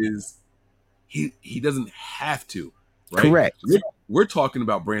beauty is he doesn't have to, right? Correct. We're talking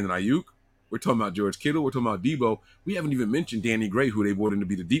about Brandon Ayuk. We're talking about George Kittle. We're talking about Debo. We haven't even mentioned Danny Gray, who they brought in to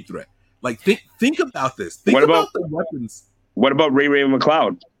be the deep threat. Like, think about this. Think about the weapons. What about Ray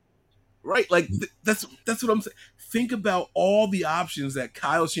McLeod? Right, like that's what I'm saying. Think about all the options that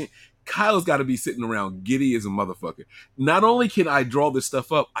Kyle's got to be sitting around giddy as a motherfucker. Not only can I draw this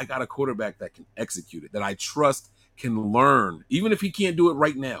stuff up, I got a quarterback that can execute it, that I trust can learn, even if he can't do it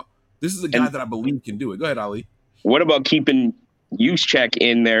right now. This is a guy that I believe can do it. Go ahead, Ali. What about keeping Juszczyk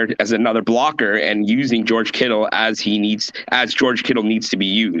in there as another blocker and using George Kittle as George Kittle needs to be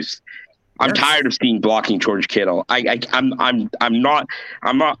used? I'm tired of seeing blocking George Kittle. I don't want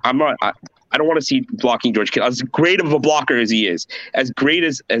to see blocking George Kittle. As great of a blocker as he is, as great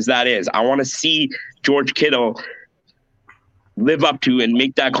as that is, I want to see George Kittle live up to and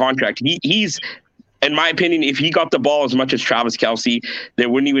make that contract. He's, in my opinion, if he got the ball as much as Travis Kelce, there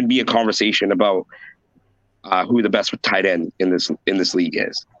wouldn't even be a conversation about who the best tight end in this league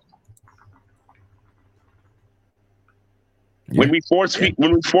is. Yeah. When we force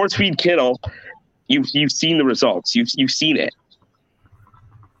feed Kittle, you've seen the results. You've seen it.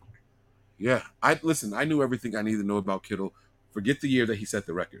 Yeah, I knew everything I needed to know about Kittle. Forget the year that he set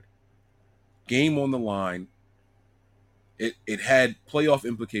the record. Game on the line. It had playoff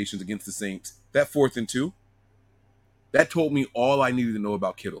implications against the Saints. That 4th and 2, that told me all I needed to know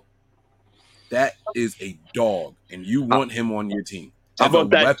about Kittle. That is a dog, and you want him on your team. How about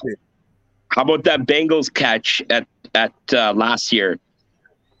that Bengals catch at last year?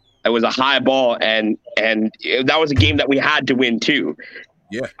 It was a high ball, and that was a game that we had to win too.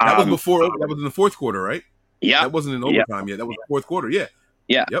 Yeah, that was before. That was in the 4th quarter, right? Yeah, that wasn't in overtime yet. That was the 4th quarter. Yeah.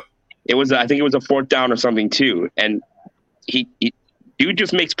 Yeah. Yep. It was. I think it was a 4th down or something too, and he dude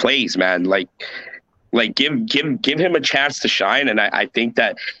just makes plays, man. Like give him a chance to shine, and I think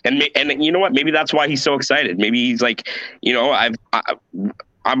that, and you know what? Maybe that's why he's so excited. Maybe he's like, you know,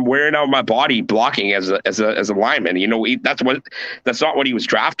 I'm wearing out my body blocking as a lineman. You know, that's not what he was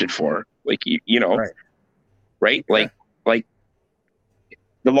drafted for. Like, you know, right? Yeah. Like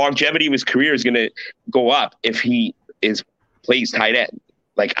the longevity of his career is going to go up if he plays tight end,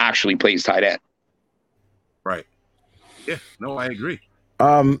 like actually plays tight end. Right. Yeah. No, I agree.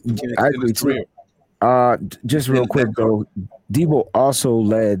 I agree too. Just real quick though, Debo also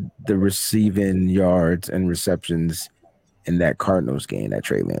led the receiving yards and receptions in that Cardinals game that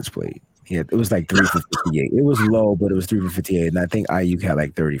Trey Lance played. It was like 3 for 58. It was low, but it was 3 for 58, and I think Ayuk had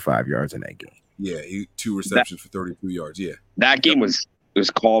like 35 yards in that game. Yeah, 2 receptions for 32 yards. Yeah, that game was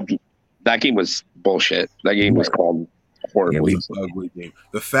called. That game was bullshit. That game was called horribly. It was an ugly game.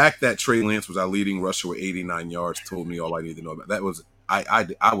 The fact that Trey Lance was our leading rusher with 89 yards told me all I needed to know about that. Was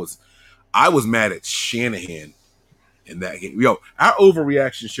I was mad at Shanahan in that game. Yo, our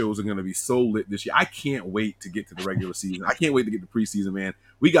overreaction shows are going to be so lit this year. I can't wait to get to the regular season. I can't wait to get to preseason, man.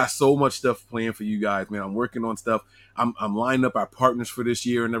 We got so much stuff planned for you guys, man. I'm working on stuff. I'm lining up our partners for this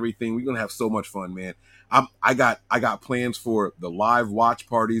year and everything. We're going to have so much fun, man. I got plans for the live watch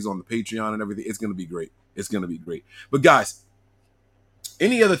parties on the Patreon and everything. It's going to be great. It's going to be great. But guys,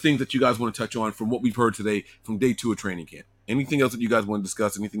 any other things that you guys want to touch on from what we've heard today from day 2 of training camp? Anything else that you guys want to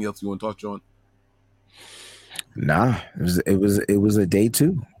discuss? Anything else you want to touch on? Nah, it was a day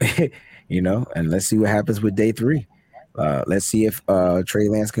 2, you know, and let's see what happens with day 3. Let's see if Trey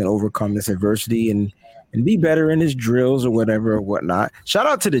Lance can overcome this adversity and be better in his drills or whatever or whatnot. Shout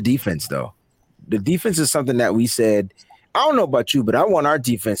out to the defense though. The defense is something that we said I don't know about you, but I want our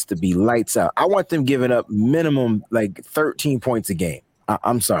defense to be lights out. I want them giving up minimum like 13 points a game.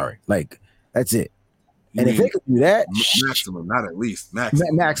 I'm sorry. Like, that's it. And if they could do that, maximum, not at least,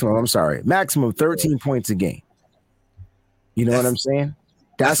 maximum. Maximum, I'm sorry. Maximum 13 points a game. You know what I'm saying?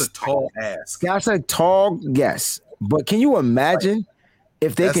 That's a tall ask. That's a tall guess. But can you imagine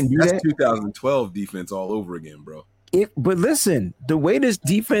if they can do that? That's 2012 defense all over again, bro. But listen, the way this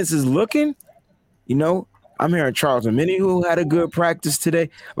defense is looking, you know, I'm hearing Charles Omeni, who had a good practice today.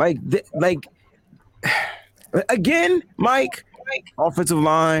 Again, Mike, offensive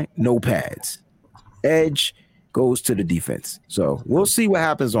line, no pads. Edge goes to the defense. So we'll see what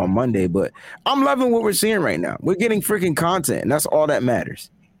happens on Monday, but I'm loving what we're seeing right now. We're getting freaking content, and that's all that matters.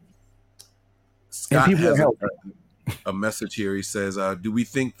 Scott and people has a message here. He says, do we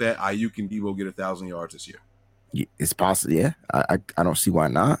think that Ayuk and Debo get 1,000 yards this year? It's possible, yeah. I don't see why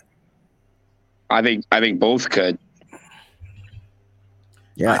not. I think both could.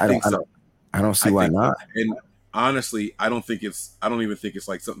 Yeah, I don't see why not. And honestly, I don't even think it's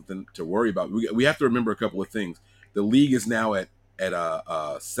like something to worry about. We have to remember a couple of things. The league is now at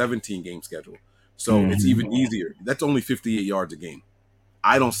a 17 game schedule, so it's even easier. That's only 58 yards a game.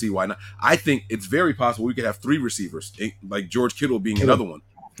 I don't see why not. I think it's very possible we could have 3 receivers, like George Kittle being another one.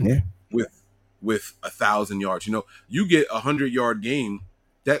 Yeah, with 1,000 yards. You know, you get 100-yard game.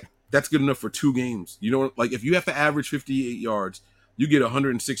 That's good enough for 2 games. You know, like if you have to average 58 yards, you get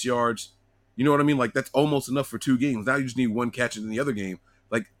 106 yards. You know what I mean? Like that's almost enough for 2 games. Now you just need 1 catch in the other game.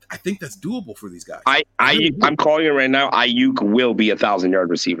 Like I think that's doable for these guys. I'm calling it right now. Ayuk will be 1,000-yard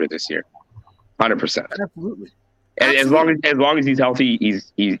receiver this year, 100%. Absolutely. And as long as he's healthy,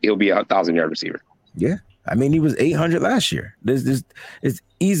 he'll be a 1,000-yard receiver. Yeah, I mean he was 800 last year. It's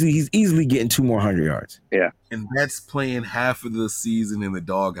easy. He's easily getting 2 more 100 yards. Yeah, and that's playing half of the season in the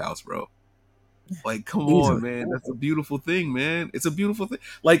doghouse, bro. Like, come on, man. That's a beautiful thing, man. It's a beautiful thing.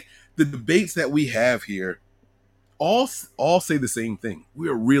 Like the debates that we have here, all say the same thing.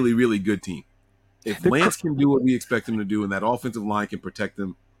 We're a really, really good team. If Lance can do what we expect him to do, and that offensive line can protect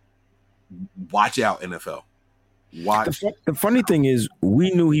them, watch out, NFL. Watch. The funny thing is,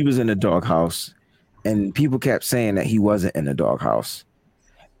 we knew he was in the doghouse, and people kept saying that he wasn't in the doghouse.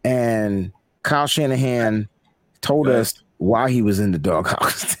 And Kyle Shanahan told us why he was in the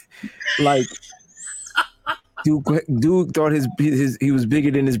doghouse. Like, dude thought he was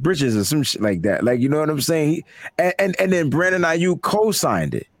bigger than his britches or some shit like that. Like, you know what I'm saying? And then Brandon Ayuk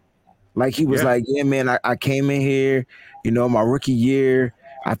co-signed it. Like he was like, yeah, man, I came in here, you know, my rookie year.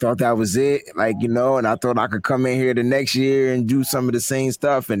 I thought that was it, like, you know, and I thought I could come in here the next year and do some of the same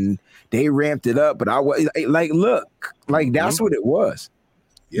stuff, and they ramped it up. But I was like, look, like that's what it was.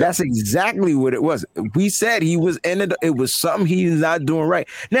 Yep. That's exactly what it was. We said he was in it. It was something he's not doing right.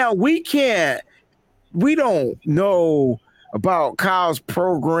 Now we don't know about Kyle's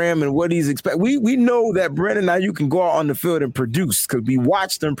program and what he's expecting. We know that Brandon Ayuk can go out on the field and produce because we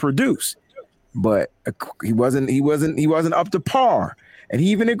watched him produce, but he wasn't up to par. And he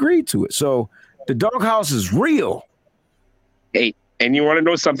even agreed to it. So the doghouse is real. Hey, and you want to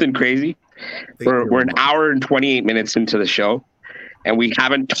know something crazy? We're an hour and 28 minutes into the show, and we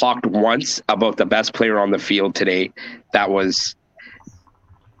haven't talked once about the best player on the field today. That was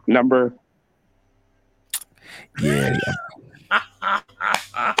number. Yeah.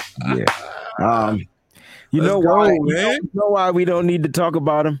 You know why we don't need to talk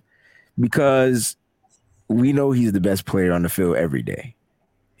about him? Because we know he's the best player on the field every day.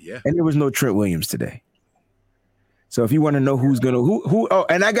 Yeah. And there was no Trent Williams today. So if you want to know who's gonna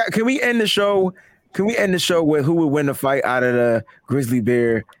can we end the show? Can we end the show with who would win the fight out of the grizzly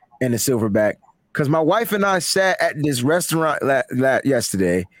bear and the silverback? Because my wife and I sat at this restaurant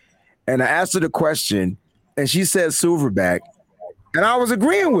yesterday, and I asked her the question, and she said silverback, and I was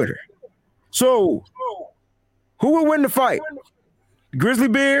agreeing with her. So who would win the fight? The grizzly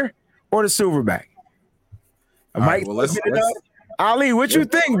bear or the silverback? Ali, what you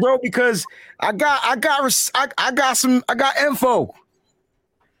think, bro? Because I got info.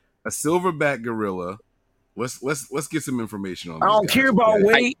 A silverback gorilla. Let's get some information on. I don't care about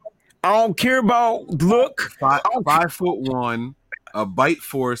weight. I don't care about look. 5'1", a bite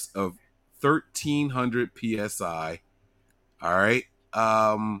force of 1,300 psi. All right.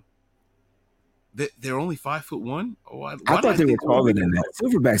 They're only 5'1". Oh, I thought they were taller than that.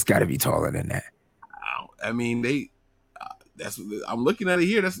 Silverback's got to be taller than that. I mean, I'm looking at it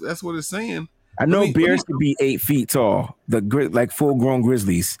here. That's what it's saying. I know bears can be 8 feet tall. Like full-grown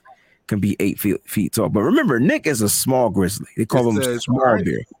grizzlies can be 8 feet tall. But remember, Nick is a small grizzly. They call him a small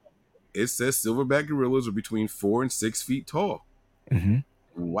bear. It says silverback gorillas are between 4 and 6 feet tall. Mm-hmm.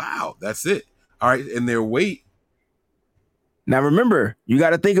 Wow, that's it. All right, and their weight Now remember, you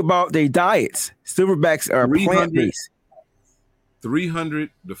got to think about their diets. Silverbacks are plant-based. 300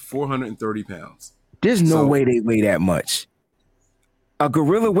 to 430 pounds. There's no way they weigh that much. A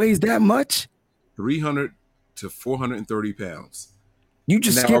gorilla weighs that much? 300 to 430 pounds. You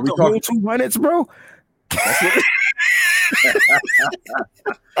just skipped the whole 200s, bro? That's what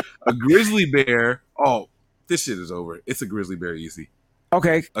a grizzly bear. Oh, this shit is over. It's a grizzly bear easy.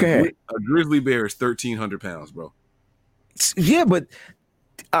 Okay, go ahead. A grizzly bear is 1,300 pounds, bro. Yeah, but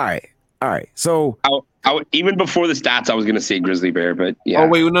all right. So even before the stats, I was gonna say grizzly bear, but yeah. Oh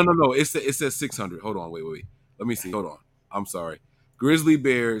wait, no. It says 600. Hold on, wait. Let me see. Hold on. I'm sorry. Grizzly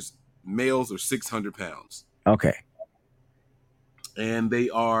bears males are 600 pounds. Okay. And they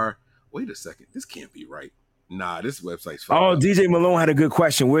are. Wait a second. This can't be right. Nah, this website's fine. Oh, DJ Malone had a good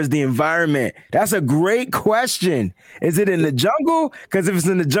question. Where's the environment? That's a great question. Is it in the jungle? Because if it's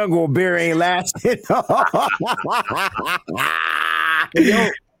in the jungle, a bear ain't lasting. Yo,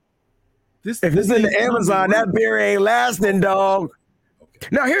 if it's in the Amazon, that bear ain't lasting, dog. Okay.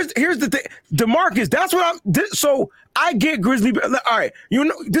 Now here's the thing, DeMarcus. That's what I'm. So I get grizzly bear. All right, you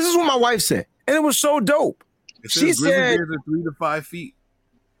know this is what my wife said, and it was so dope. She said bears are 3 to 5 feet.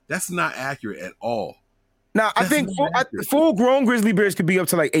 That's not accurate at all. Now, I think full-grown grizzly bears could be up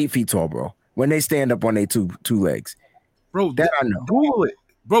to like 8 feet tall, bro, when they stand up on their two legs. Bro, that I know. Google it.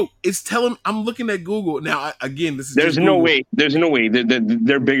 Bro, it's telling – I'm looking at Google. Now, again, this is – There's no way. There's no way.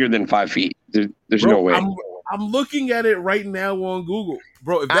 They're bigger than 5 feet. There's no way. I'm looking at it right now on Google.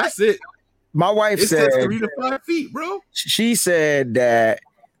 Bro, if that's it. My wife said – 3 to 5 feet, bro. She said that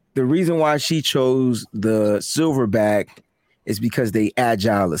the reason why she chose the silverback is because they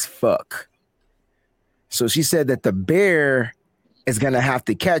agile as fuck. So she said that the bear is going to have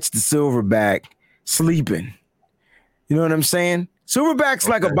to catch the silverback sleeping. You know what I'm saying? Silverback's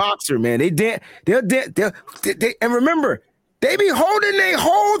like a boxer, man. They'll and remember, they be holding their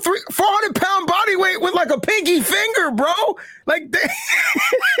whole 400-pound body weight with like a pinky finger, bro. Like that.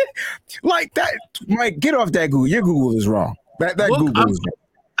 Mike, get off that Google. Your Google is wrong. That Google is wrong.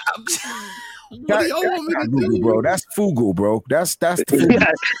 What do y'all want me to do, bro? That's Fugu, bro. That's the Fugu.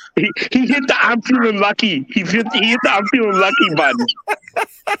 Yeah, he hit the I'm feeling lucky. He hit the I'm feeling lucky button.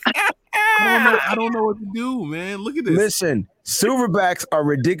 I don't know what to do, man. Look at this. Listen, silverbacks are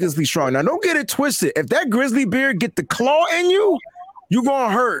ridiculously strong. Now, don't get it twisted. If that grizzly bear get the claw in you, you're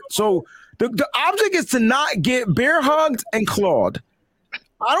gonna hurt. So the object is to not get bear hugged and clawed.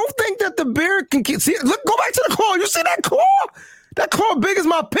 I don't think that the bear can see. Look, go back to the claw. You see that claw? That claw big as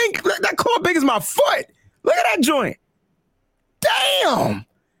my pink. That claw big as my foot. Look at that joint. Damn.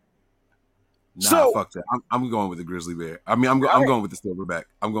 Nah, fuck that. I'm going with the grizzly bear. I mean, I'm going with the silverback.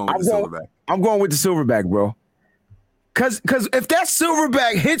 I'm going with the silverback, bro. Cause if that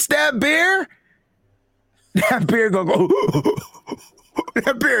silverback hits that bear gonna go.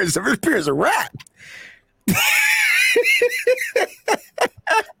 That bear is a rat.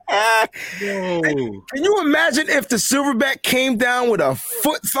 Can you imagine if the silverback came down with a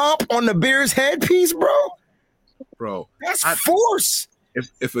foot thump on the bear's headpiece, bro? Bro, that's force.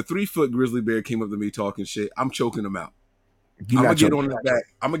 If a 3-foot grizzly bear came up to me talking shit, I'm choking him out. I'm gonna get on his back.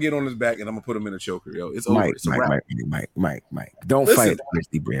 I'm gonna get on his back and I'm gonna put him in a choker, yo. It's over. It's a wrap. Mike. Don't fight the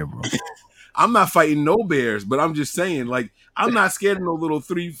grizzly bear, bro. I'm not fighting no bears, but I'm just saying, like, I'm not scared of no little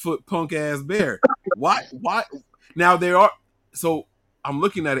 3-foot punk ass bear. Why? Now there are so. I'm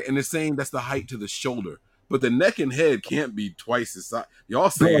looking at it and it's saying that's the height to the shoulder, but the neck and head can't be twice as size. Y'all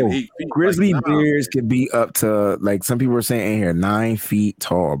saying 8 feet. Grizzly bears could be up to, like, some people are saying in here 9 feet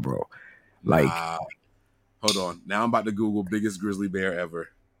tall, bro. Like, hold on. Now I'm about to Google biggest grizzly bear ever.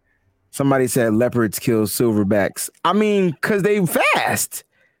 Somebody said leopards kill silverbacks. I mean, because they fast.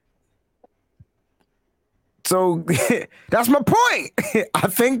 So that's my point. I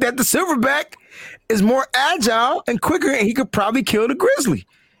think that the silverback is more agile and quicker, and he could probably kill the grizzly.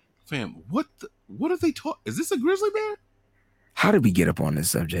 Fam, what are they talking? Is this a grizzly bear? How did we get up on this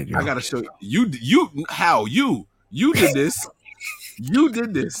subject? Yo? I gotta show you. You did this. You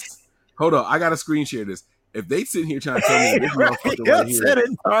did this. Hold on, I gotta screen share this. If they sit here trying to tell me this motherfucker right here, said it,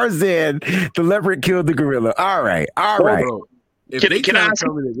 Tarzan, the leopard killed the gorilla. All right. Bro, if they try to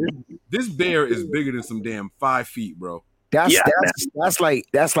tell me that this bear is bigger than some damn 5 feet, bro. That's like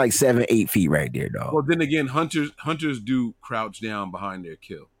 7-8 feet right there, dog. Well, then again, hunters do crouch down behind their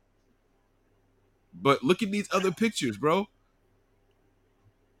kill. But look at these other pictures, bro.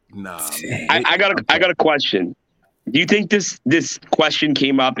 Nah, man. I got a question. Do you think this question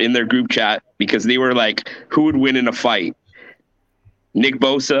came up in their group chat because they were like, who would win in a fight? Nick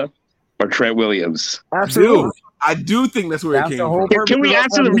Bosa or Trent Williams? Absolutely. Dude, I do think that's where it came from. Can we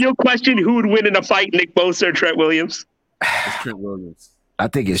answer the real question? Who would win in a fight, Nick Bosa or Trent Williams? It's Trent Williams. I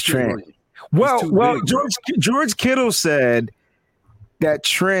think it's Trent. Williams. Well, big, George Kittle said that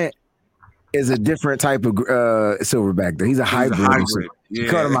Trent is a different type of silverback. He's a hybrid. Yeah, he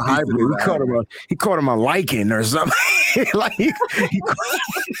called him a hybrid. He called him a lichen or something. Like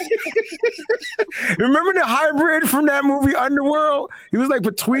remember the hybrid from that movie Underworld? He was like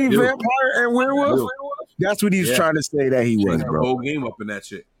between vampire and werewolf. That's what he was trying to say that he was, bro. The whole game up in that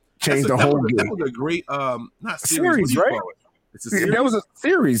shit. Changed the whole game. That was a great not series, right? It's a series. That was a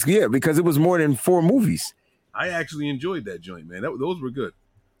series, yeah, because it was more than 4 movies. I actually enjoyed that joint, man. Those were good.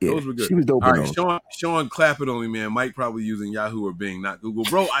 Yeah, those were good. She was dope. All right, Sean, clap it on me, man. Mike probably using Yahoo or Bing, not Google,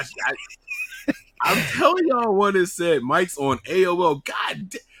 bro. I'm telling y'all what it said. Mike's on AOL.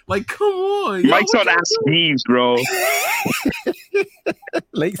 God, like, come on. Mike's on Ask Jeeves, bro.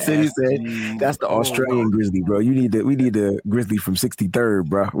 Lake City said that's the Australian grizzly, bro. We need the grizzly from 63rd,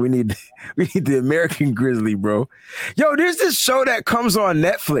 bro. We need the American grizzly, bro. Yo, there's this show that comes on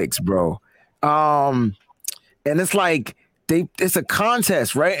Netflix, bro. And it's like it's a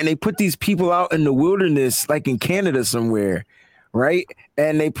contest, right? And they put these people out in the wilderness, like in Canada somewhere, right?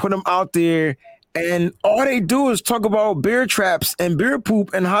 And they put them out there. And all they do is talk about bear traps and bear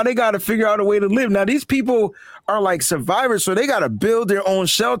poop and how they got to figure out a way to live. Now, these people are like survivors, so they got to build their own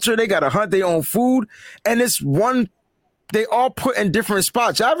shelter. They got to hunt their own food. And they all put in different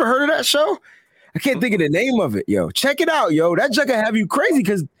spots. Y'all ever heard of that show? I can't think of the name of it, yo. Check it out, yo. That junk can have you crazy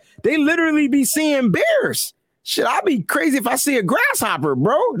because they literally be seeing bears. Shit, I'd be crazy if I see a grasshopper,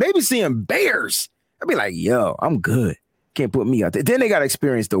 bro. They be seeing bears. I'd be like, yo, I'm good. Can't put me out there. Then they got to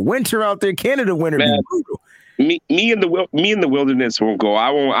experience the winter out there. Canada winter be brutal. Me in the wilderness won't go. I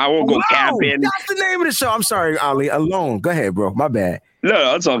won't go camping. That's the name of the show. I'm sorry, Ali. Alone. Go ahead, bro. My bad.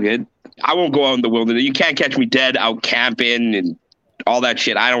 No, it's all good. I won't go out in the wilderness. You can't catch me dead out camping and all that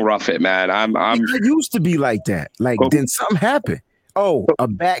shit. I don't rough it, man. I used to be like that. Like then something happened. Oh, a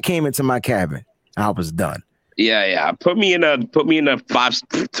bat came into my cabin. I was done. Yeah. Put me in a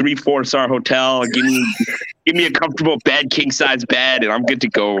 3-4 star hotel. Give me a comfortable bed, king size bed, and I'm good to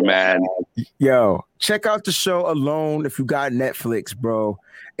go, man. Yo, check out the show Alone if you got Netflix, bro.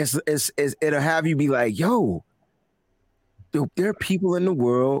 It'll have you be like, yo, there are people in the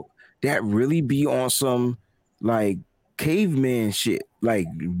world that really be on some like caveman shit, like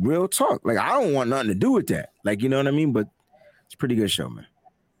real talk. Like I don't want nothing to do with that. Like you know what I mean? But it's a pretty good show, man.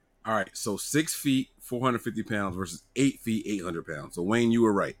 All right, so 6 feet, 450 pounds versus 8 feet, 800 pounds. So Wayne, you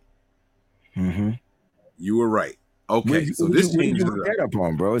were right. Mm-hmm. You were right. Okay, so this changes look that up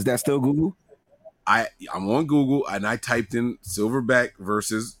on, bro. Is that still Google? I'm on Google and I typed in silverback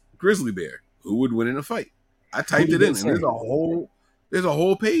versus grizzly bear. Who would win in a fight? I typed it in, and there's a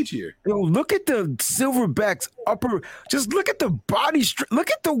whole page here. Yo, look at the silverback's upper. Just look at the body. Look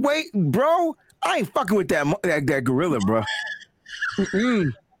at the weight, bro. I ain't fucking with that gorilla, bro.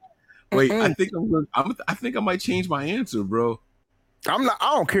 Wait, I think I might change my answer, bro. I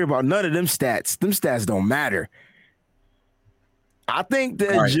don't care about none of them stats. Them stats don't matter. I think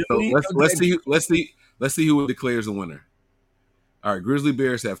that let's see who declares a winner. All right, grizzly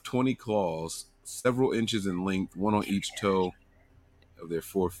bears have 20 claws, several inches in length, one on each toe of their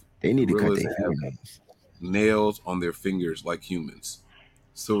forefoot. They need to cut their hair. Nails on their fingers like humans.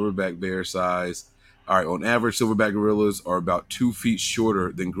 Silverback bear size. All right, on average, silverback gorillas are about 2 feet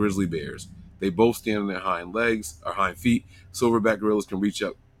shorter than grizzly bears. They both stand on their hind feet. Silverback gorillas can reach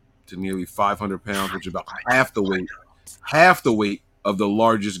up to nearly 500 pounds, which is about half the weight of the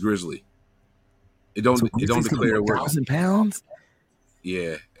largest grizzly. It don't declare 1,000 pounds.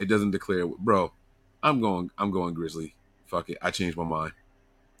 Yeah, it doesn't declare. Bro, I'm going grizzly. Fuck it, I changed my mind.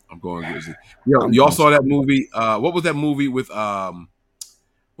 I'm going grizzly. Yo, y'all saw that movie? What was that movie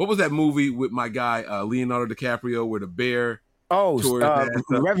with my guy Leonardo DiCaprio where the bear? The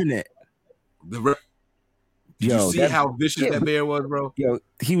Revenant. Did you see how vicious that bear was, bro? Yo,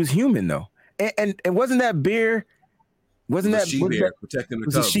 he was human though, and wasn't that bear? Wasn't that bear protecting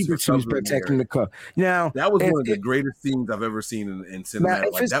the cubs? She was protecting the cub. Now that was one of the greatest scenes I've ever seen in cinema.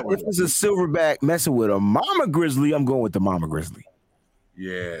 If it's a silverback messing with a mama grizzly, I'm going with the mama grizzly.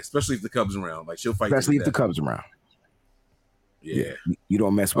 Yeah, especially if the cubs around. Like she'll fight. Especially if the cubs around. Yeah, you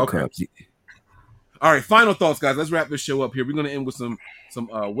don't mess with cubs. All right, final thoughts, guys. Let's wrap this show up here. We're going to end with some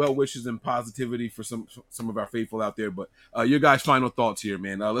well wishes and positivity for some of our faithful out there. But your guys' final thoughts here,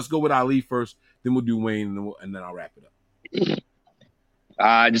 man. Let's go with Ali first, then we'll do Wayne, and then I'll wrap it up.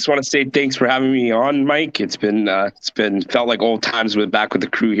 I just want to say thanks for having me on, Mike. It's been felt like old times back with the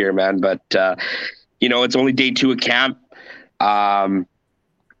crew here, man. But it's only day 2 of camp.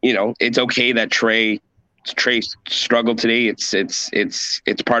 It's okay that Trey Trey struggled today.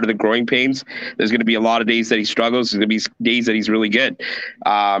 It's part of the growing pains. There's going to be a lot of days that he struggles. There's going to be days that he's really good.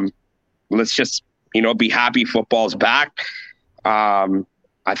 Let's just, be happy football's back.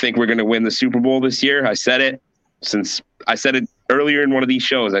 I think we're going to win the Super Bowl this year. I said it earlier in one of these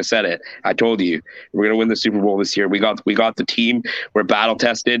shows. I said it. I told you we're going to win the Super Bowl this year. We got the team. We're battle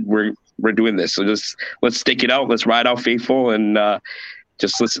tested. We're doing this. So just let's stick it out. Let's ride out faithful and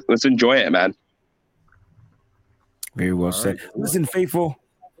just let's enjoy it, man. Very well said. Right. Listen, faithful,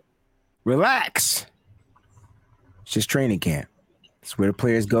 relax. It's just training camp. It's where the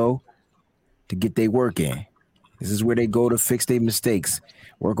players go to get their work in. This is where they go to fix their mistakes,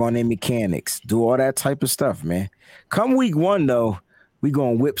 work on their mechanics, do all that type of stuff, man. Come week 1, though, we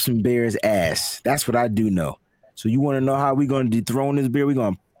going to whip some Bears' ass. That's what I do know. So you want to know how we going to dethrone this Bear? We're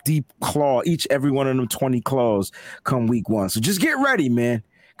going to deep claw every one of them 20 claws come week 1. So just get ready, man.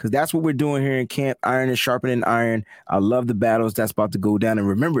 Because that's what we're doing here in camp. Iron is sharpening iron. I love the battles that's about to go down. And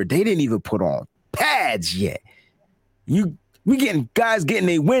remember, they didn't even put on pads yet. We getting guys getting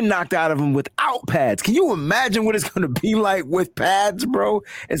a wind knocked out of them without pads. Can you imagine what it's going to be like with pads, bro?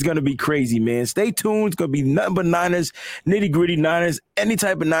 It's going to be crazy, man. Stay tuned. It's going to be nothing but Niners, nitty-gritty Niners, any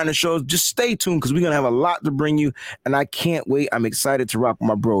type of Niners shows. Just stay tuned because we're going to have a lot to bring you. And I can't wait. I'm excited to rock with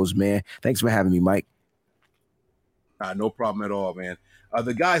my bros, man. Thanks for having me, Mike. No problem at all, man.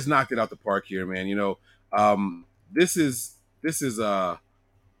 The guys knocked it out the park here, man. It's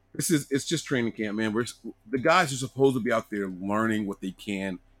just training camp, man. The guys are supposed to be out there learning what they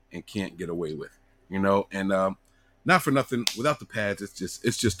can and can't get away with, and not for nothing. Without the pads,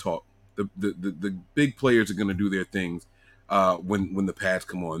 it's just talk. The big players are going to do their things when the pads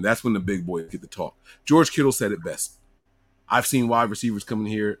come on. That's when the big boys get to talk. George Kittle said it best. I've seen wide receivers come in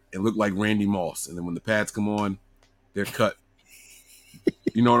here and look like Randy Moss, and then when the pads come on, they're cut.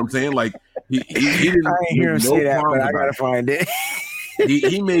 You know what I'm saying? Like he didn't. I ain't hear him say that, but I gotta find it.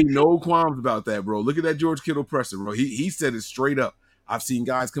 he made no qualms about that, bro. Look at that George Kittle presser, bro. He said it straight up. I've seen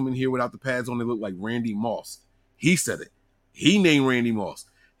guys come in here without the pads on. They look like Randy Moss. He said it. He named Randy Moss.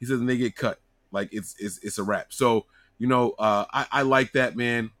 He says, and they get cut. Like it's a wrap. So I like that,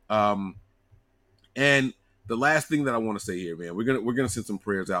 man. And the last thing that I want to say here, man, we're gonna send some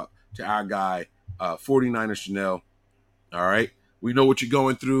prayers out to our guy, 49er Chanel. All right. We know what you're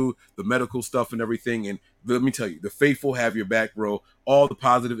going through, the medical stuff and everything. And let me tell you, the faithful have your back, bro. All the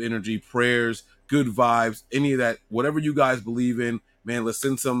positive energy, prayers, good vibes, any of that, whatever you guys believe in, man, let's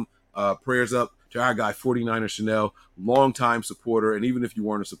send some prayers up to our guy, 49er Chanel, longtime supporter. And even if you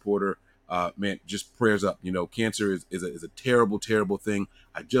weren't a supporter, man, just prayers up. Cancer is a terrible, terrible thing.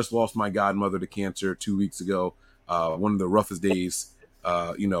 I just lost my godmother to cancer 2 weeks ago. One of the roughest days.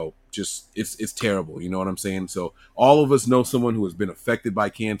 Just it's terrible. You know what I'm saying? So all of us know someone who has been affected by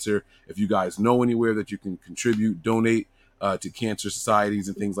cancer. If you guys know anywhere that you can contribute, donate to cancer societies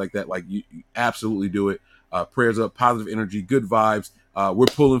and things like that, like you absolutely do it. Prayers up, positive energy, good vibes. We're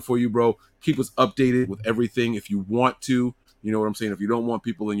pulling for you, bro. Keep us updated with everything if you want to. You know what I'm saying? If you don't want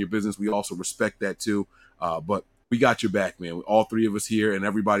people in your business, we also respect that too. But we got your back, man. All 3 of us here and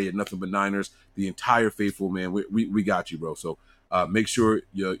everybody at Nothing But Niners, the entire faithful, man. We got you, bro. So make sure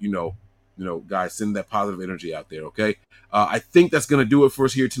guys, send that positive energy out there, okay? I think that's going to do it for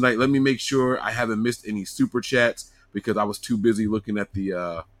us here tonight. Let me make sure I haven't missed any super chats because I was too busy looking at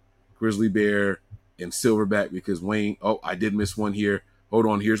the Grizzly Bear and Silverback because Wayne, I did miss one here. Hold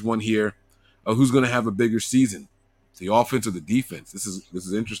on, here's one here. Who's going to have a bigger season? The offense or the defense? This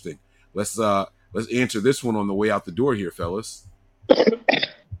is interesting. Let's answer this one on the way out the door here, fellas.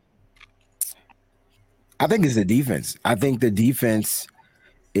 I think it's the defense. I think the defense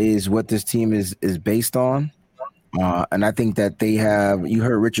is what this team is based on. And I think that they have – you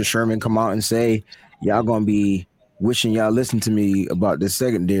heard Richard Sherman come out and say, y'all going to be wishing y'all listened to me about this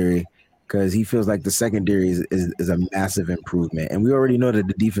secondary because he feels like the secondary is a massive improvement. And we already know that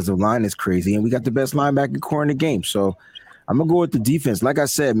the defensive line is crazy, and we got the best linebacker core in the game. So I'm going to go with the defense. Like I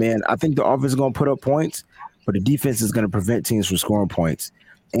said, man, I think the offense is going to put up points, but the defense is going to prevent teams from scoring points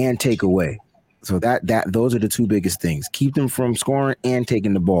and take away. So those are the 2 biggest things. Keep them from scoring and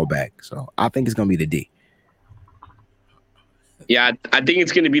taking the ball back. So I think it's going to be the D. Yeah, I think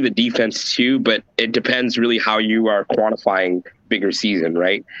it's going to be the defense too, but it depends really how you are quantifying bigger season,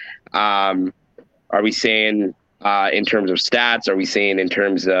 right? Are we saying in terms of stats? Are we saying in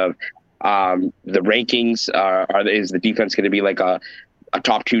terms of the rankings? Is the defense going to be like a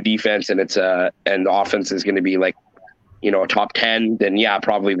top 2 defense and and the offense is going to be like a top 10, then yeah,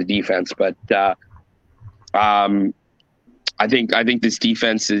 probably the defense. But I think this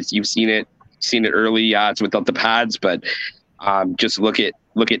defense is, you've seen it early. Yeah, it's without the pads, but just look at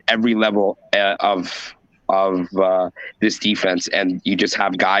every level of of this defense, and you just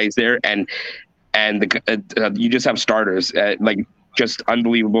have guys there, and you just have starters like just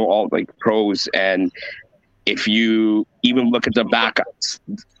unbelievable, all like pros. And if you even look at the backups,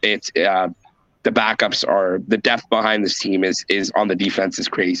 it's the backups are the depth behind this team is on the defense is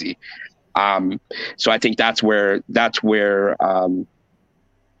crazy. So I think that's where the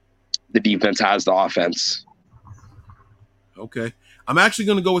defense has the offense. Okay. I'm actually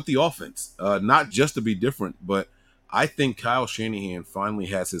going to go with the offense, not just to be different, but I think Kyle Shanahan finally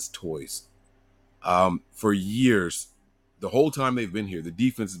has his toys. For years, the whole time they've been here, the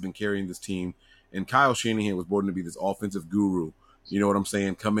defense has been carrying this team, and Kyle Shanahan was born to be this offensive guru. You know what I'm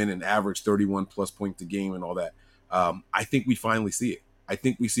saying? Come in and average 31 plus points a game and all that. I think we finally see it. I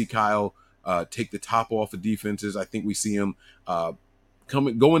think we see Kyle take the top off of defenses. I think we see him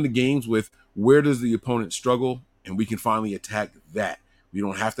go into games with where does the opponent struggle, and we can finally attack that. We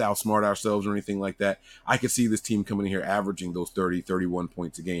don't have to outsmart ourselves or anything like that. I could see this team coming in here averaging those 30, 31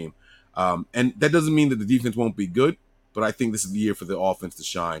 points a game. And that doesn't mean that the defense won't be good, but I think this is the year for the offense to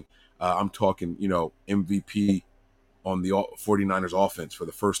shine. I'm talking, MVP on the 49ers offense for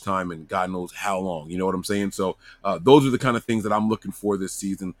the first time in God knows how long. You know what I'm saying? So those are the kind of things that I'm looking for this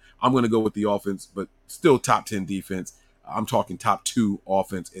season. I'm going to go with the offense, but still top 10 defense. I'm talking top 2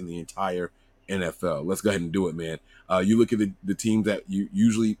 offense in the entire NFL. Let's go ahead and do it, man. You look at the teams that you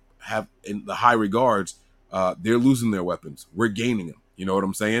usually have in the high regards, they're losing their weapons. We're gaining them. You know what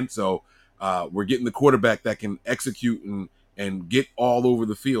I'm saying? So we're getting the quarterback that can execute and get all over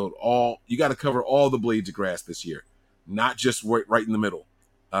the field. You got to cover all the blades of grass this year, not just right in the middle.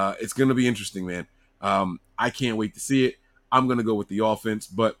 It's going to be interesting, man. I can't wait to see it. I'm going to go with the offense,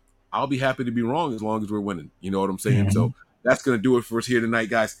 but I'll be happy to be wrong as long as we're winning. You know what I'm saying? Mm-hmm. So that's going to do it for us here tonight,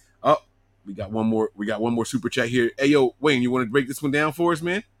 guys. We got one more super chat here. Hey, yo, Wayne, you want to break this one down for us,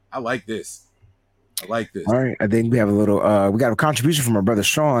 man? I like this. All right. I think we have we got a contribution from our brother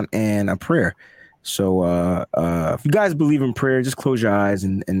Sean and a prayer. So if you guys believe in prayer, just close your eyes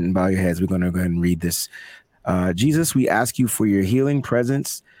and bow your heads. We're going to go ahead and read this. Jesus, we ask you for your healing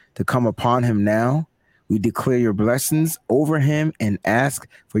presence to come upon him now. We declare your blessings over him and ask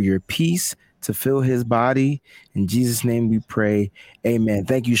for your peace to fill his body. In Jesus' name we pray. Amen.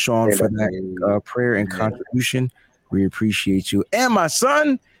 Thank you, Sean, for that prayer and contribution. We appreciate you. And my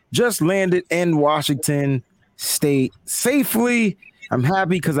son just landed in Washington State safely. I'm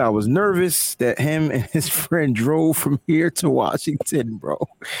happy because I was nervous that him and his friend drove from here to Washington, bro.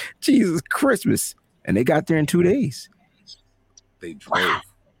 Jesus Christmas. And they got there in 2 days. They drove.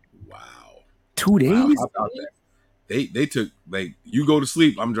 Wow. 2 days? Wow, how about that? They took, you go to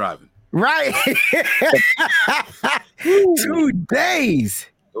sleep, I'm driving. Right. 2 days.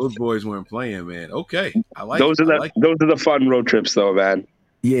 Those boys weren't playing, man. Okay. I like those. Those are the fun road trips, though, man.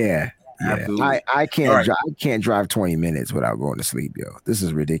 Yeah. Absolutely. I can't drive 20 minutes without going to sleep, yo. This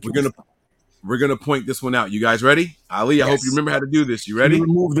is ridiculous. We're gonna point this one out. You guys ready? Ali, yes. I hope you remember how to do this. You ready? Can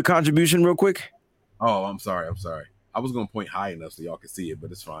you remove the contribution real quick? Oh, I'm sorry. I was gonna point high enough so y'all could see it,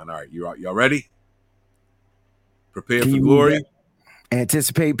 but it's fine. All right, y'all ready? Prepare for glory.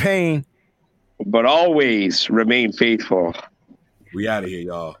 Anticipate pain, but always remain faithful. We out of here,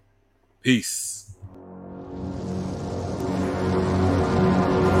 y'all. Peace.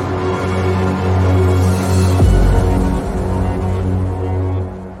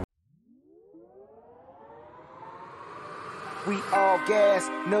 We all gas,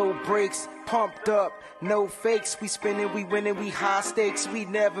 no brakes, pumped up, no fakes. We spinning, we winning, we high stakes. We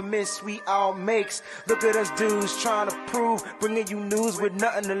never miss, we all makes. Look at us dudes trying to prove, bringing you news with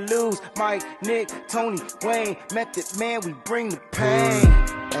nothing to lose. Mike, Nick, Tony, Wayne, Method Man, we bring the pain.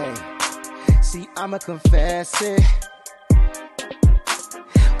 Hey, see, I'ma confess it.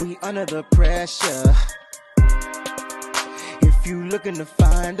 We under the pressure. If you looking to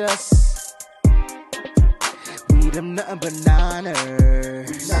find us, them nothing but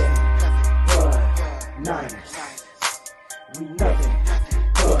Niners. Nothing but Niners. We